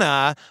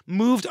Hannah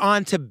moved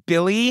on to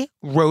Billy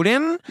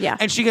Roden,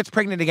 and she gets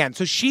pregnant again.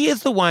 So she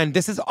is the one,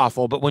 this is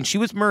awful, but when she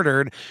was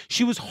murdered,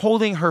 she was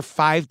holding her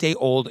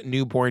 5-day-old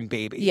newborn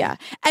baby. Yeah.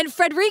 And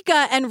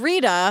Frederica and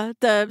Rita,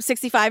 the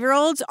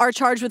 65-year-olds, are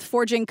charged with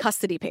forging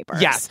custody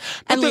papers. Yes.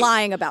 And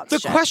lying about the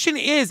shit. question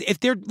is, if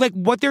they're like,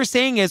 what they're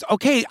saying is,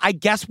 okay, I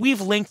guess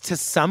we've linked to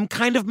some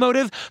kind of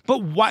motive, but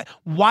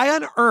why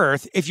on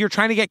earth, if you're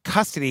trying to get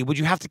custody, would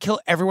you have to kill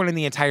everyone in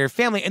the entire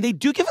family? And they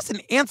do give us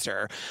an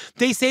answer.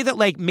 They say that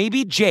like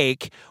maybe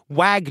Jake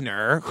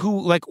Wagner,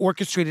 who like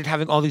orchestrated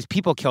having all these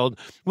people killed,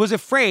 was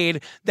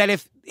afraid that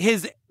if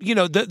his,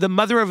 the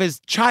mother of his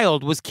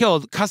child was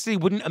killed, custody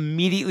wouldn't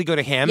immediately go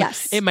to him.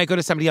 Yes. It might go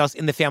to somebody else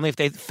in the family if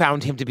they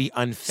found him to be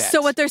unfit. So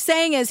what they're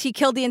saying is he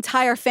killed the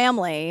entire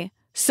family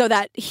so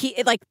that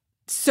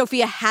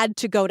Sophia had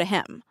to go to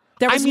him.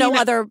 There was no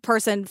other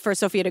person for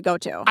Sophia to go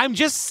to. I'm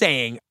just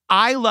saying,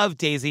 I love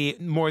Daisy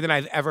more than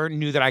I've ever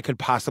knew that I could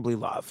possibly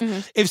love.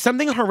 Mm-hmm. If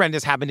something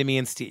horrendous happened to me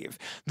and Steve,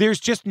 there's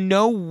just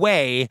no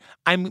way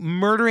I'm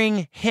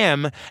murdering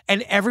him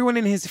and everyone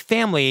in his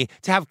family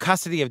to have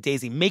custody of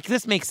Daisy. Make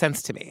this make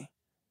sense to me.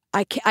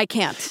 I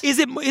can't. Is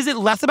it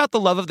less about the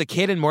love of the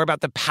kid and more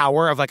about the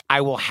power of like, I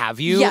will have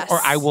you, yes, or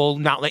I will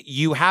not let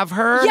you have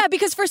her? Yeah,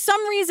 because for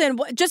some reason,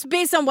 just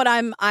based on what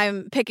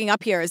I'm picking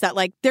up here, is that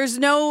like there's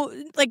no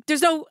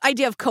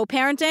idea of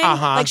co-parenting.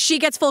 Uh-huh. Like she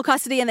gets full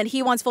custody and then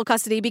he wants full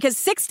custody because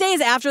 6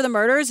 days after the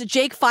murders,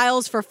 Jake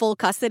files for full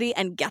custody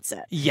and gets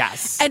it.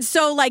 Yes. And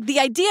so like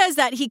the idea is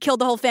that he killed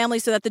the whole family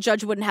so that the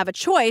judge wouldn't have a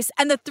choice.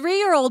 And the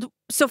 3-year-old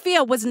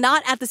Sophia was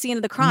not at the scene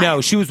of the crime.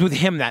 No, she was with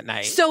him that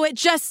night. So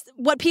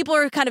what people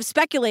are kind of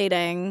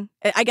speculating,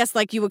 I guess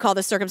like you would call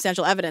this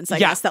circumstantial evidence, I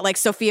guess, that like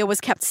Sophia was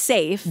kept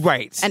safe.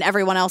 Right. And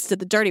everyone else did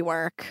the dirty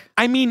work.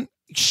 I mean,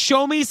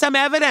 show me some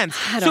evidence.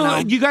 I don't know.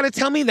 You got to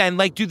tell me then,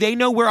 like, do they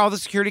know where all the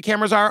security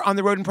cameras are on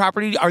the Roden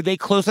property? Are they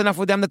close enough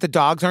with them that the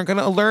dogs aren't going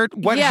to alert?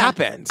 What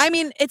happened? I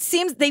mean, it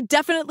seems they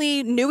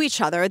definitely knew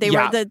each other. They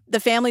were the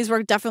families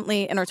were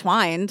definitely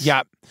intertwined.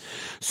 Yep.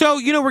 So,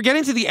 we're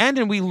getting to the end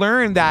and we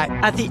learned that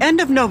at the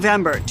end of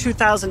November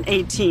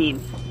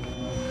 2018,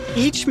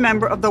 each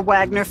member of the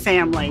Wagner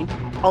family,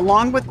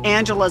 along with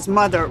Angela's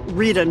mother,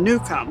 Rita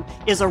Newcomb,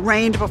 is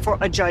arraigned before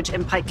a judge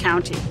in Pike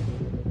County.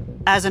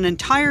 As an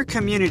entire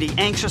community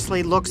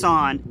anxiously looks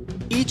on,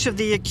 each of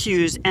the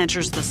accused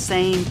enters the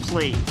same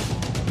plea: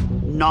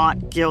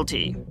 not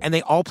guilty. And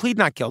they all plead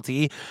not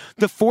guilty.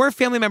 The 4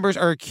 family members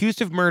are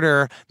accused of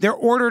murder. They're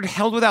ordered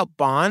held without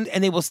bond,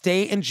 and they will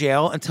stay in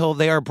jail until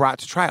they are brought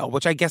to trial,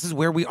 which I guess is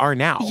where we are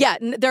now. Yeah,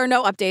 there are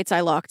no updates.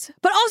 I looked.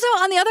 But also,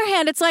 on the other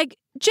hand, it's like,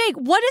 Jake,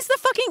 what is the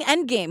fucking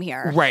end game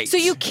here? Right. So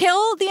you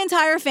kill the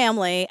entire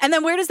family, and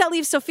then where does that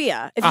leave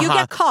Sophia? If you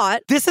get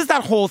caught... This is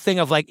that whole thing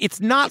of, like,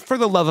 it's not for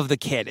the love of the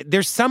kid.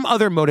 There's some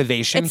other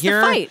motivation here.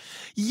 It's the fight.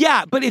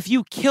 Yeah, but if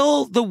you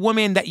kill the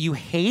woman that you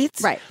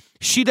hate,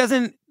 she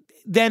doesn't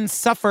then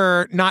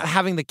suffer not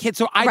having the kid.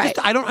 So I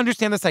don't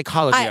understand the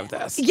psychology of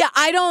this. Yeah,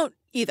 I don't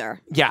either.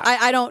 Yeah.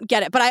 I don't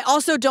get it. But I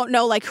also don't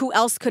know, like, who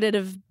else could it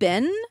have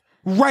been?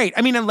 Right.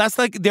 I mean, unless,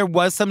 like, there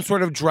was some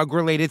sort of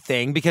drug-related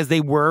thing, because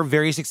they were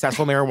very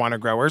successful marijuana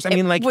growers. I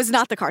mean, like... It was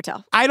not the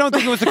cartel. I don't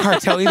think it was the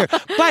cartel either.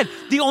 But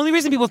the only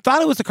reason people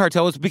thought it was the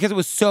cartel was because it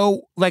was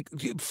so, like,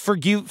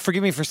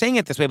 forgive me for saying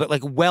it this way, but,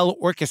 like,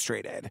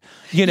 well-orchestrated.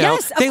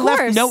 Yes, of they course.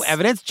 left no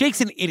evidence.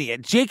 Jake's an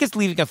idiot. Jake is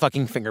leaving a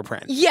fucking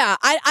fingerprint. Yeah,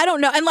 I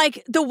don't know. And,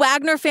 like, the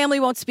Wagner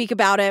family won't speak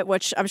about it,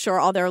 which I'm sure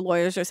all their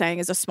lawyers are saying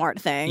is a smart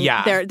thing.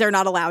 Yeah. They're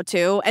not allowed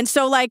to. And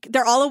so, like,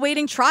 they're all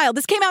awaiting trial.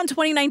 This came out in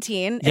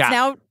 2019. It's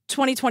now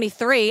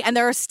 2023, and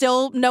there are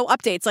still no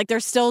updates. Like, they're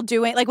still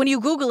doing, like, when you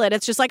Google it,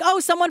 it's just like, oh,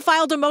 someone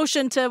filed a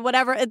motion to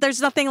whatever. There's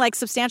nothing, like,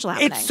 substantial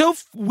happening. It's so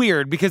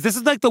weird, because this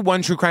is, like, the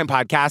one true crime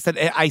podcast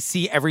that I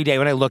see every day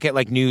when I look at,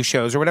 like, new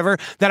shows or whatever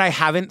that I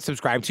haven't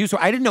subscribed to. So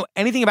I didn't know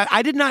anything about it.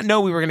 I did not know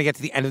we were going to get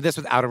to the end of this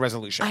without a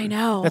resolution. I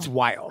know. That's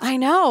wild. I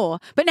know.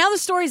 But now the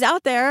story's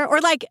out there,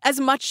 or, like, as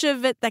much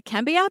of it that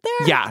can be out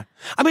there. Yeah.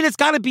 I mean, it's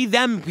got to be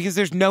them, because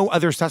there's no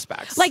other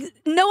suspects. Like,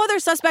 no other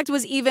suspect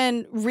was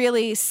even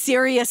really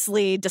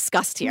seriously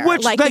discussed here.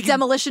 Which, like the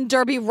Demolition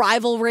Derby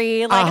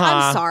rivalry. Like,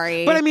 I'm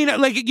sorry. But I mean,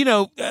 like,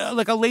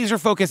 like a laser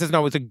focus isn't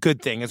always a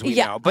good thing, as we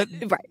know. But,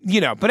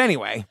 but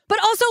anyway.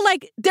 But also,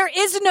 like, there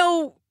is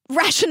no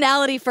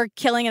rationality for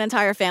killing an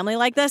entire family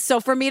like this. So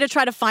for me to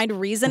try to find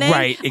reasoning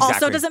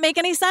also doesn't make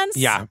any sense.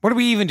 Yeah. What are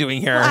we even doing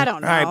here? Well, I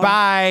don't know. All right,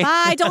 bye.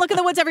 Bye. Don't look in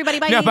the woods, everybody.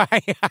 Bye. No,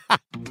 bye.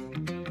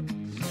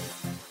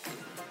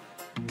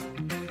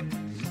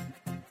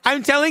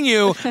 I'm telling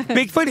you,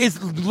 Bigfoot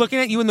is looking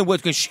at you in the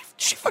woods going,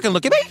 she fucking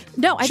look at me?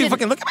 No, I didn't. She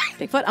fucking look at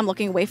me? Bigfoot, I'm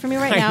looking away from you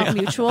right now.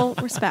 Mutual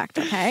respect,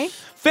 okay?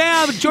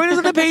 Fam, join us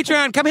on the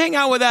Patreon. Come hang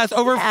out with us.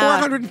 Over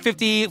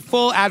 450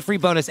 full ad-free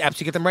bonus eps.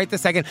 You get them right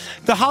this second.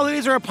 The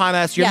holidays are upon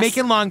us. You're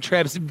making long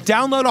trips.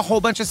 Download a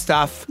whole bunch of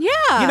stuff.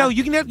 Yeah.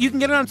 You can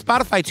get it on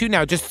Spotify too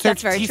now. Just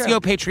search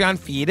TCO Patreon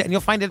feed and you'll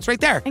find it. It's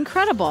right there.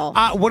 Incredible.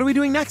 What are we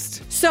doing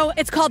next? So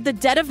it's called The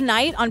Dead of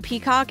Night on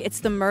Peacock. It's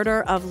the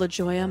murder of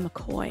LaJoya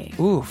McCoy.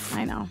 Oof.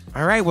 I know.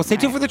 All right. Well, stay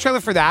tuned for the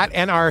trailer for that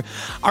and our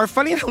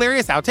funny and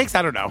hilarious outtakes.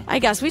 I don't know. I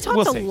guess. We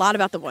talked a lot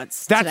about the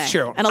woods That's today.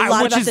 true. And a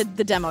lot about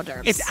the demo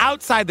derbs. It's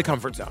outside the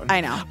comfort zone. I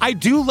know. I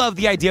do love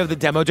the idea of the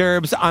demo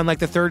derbs on like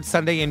the third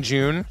Sunday in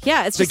June.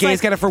 Yeah, it's the just gays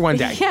like, get it for one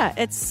day. Yeah,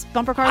 it's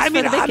bumper cars. I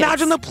mean, for the big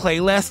imagine kids. the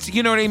playlist.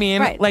 You know what I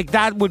mean? Right. Like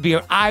that would be.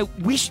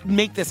 We should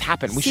make this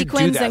happen. We Sequins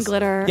should do this. and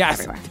glitter.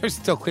 Yes, everywhere. they're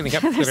still cleaning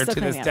up glitter to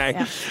this day.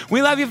 Yeah.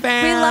 We love you,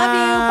 fam. We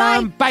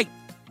love you. Bye.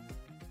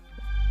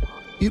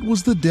 It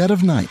was the dead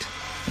of night,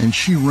 and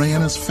she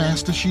ran as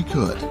fast as she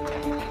could.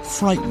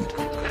 Frightened,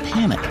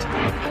 panicked.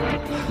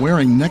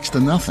 Wearing next to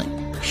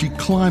nothing, she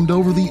climbed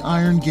over the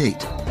iron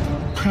gate,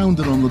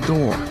 pounded on the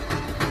door,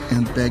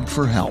 and begged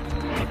for help.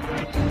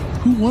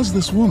 Who was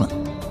this woman?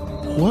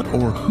 What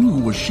or who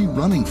was she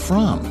running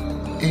from?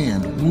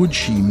 And would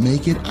she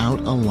make it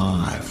out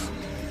alive?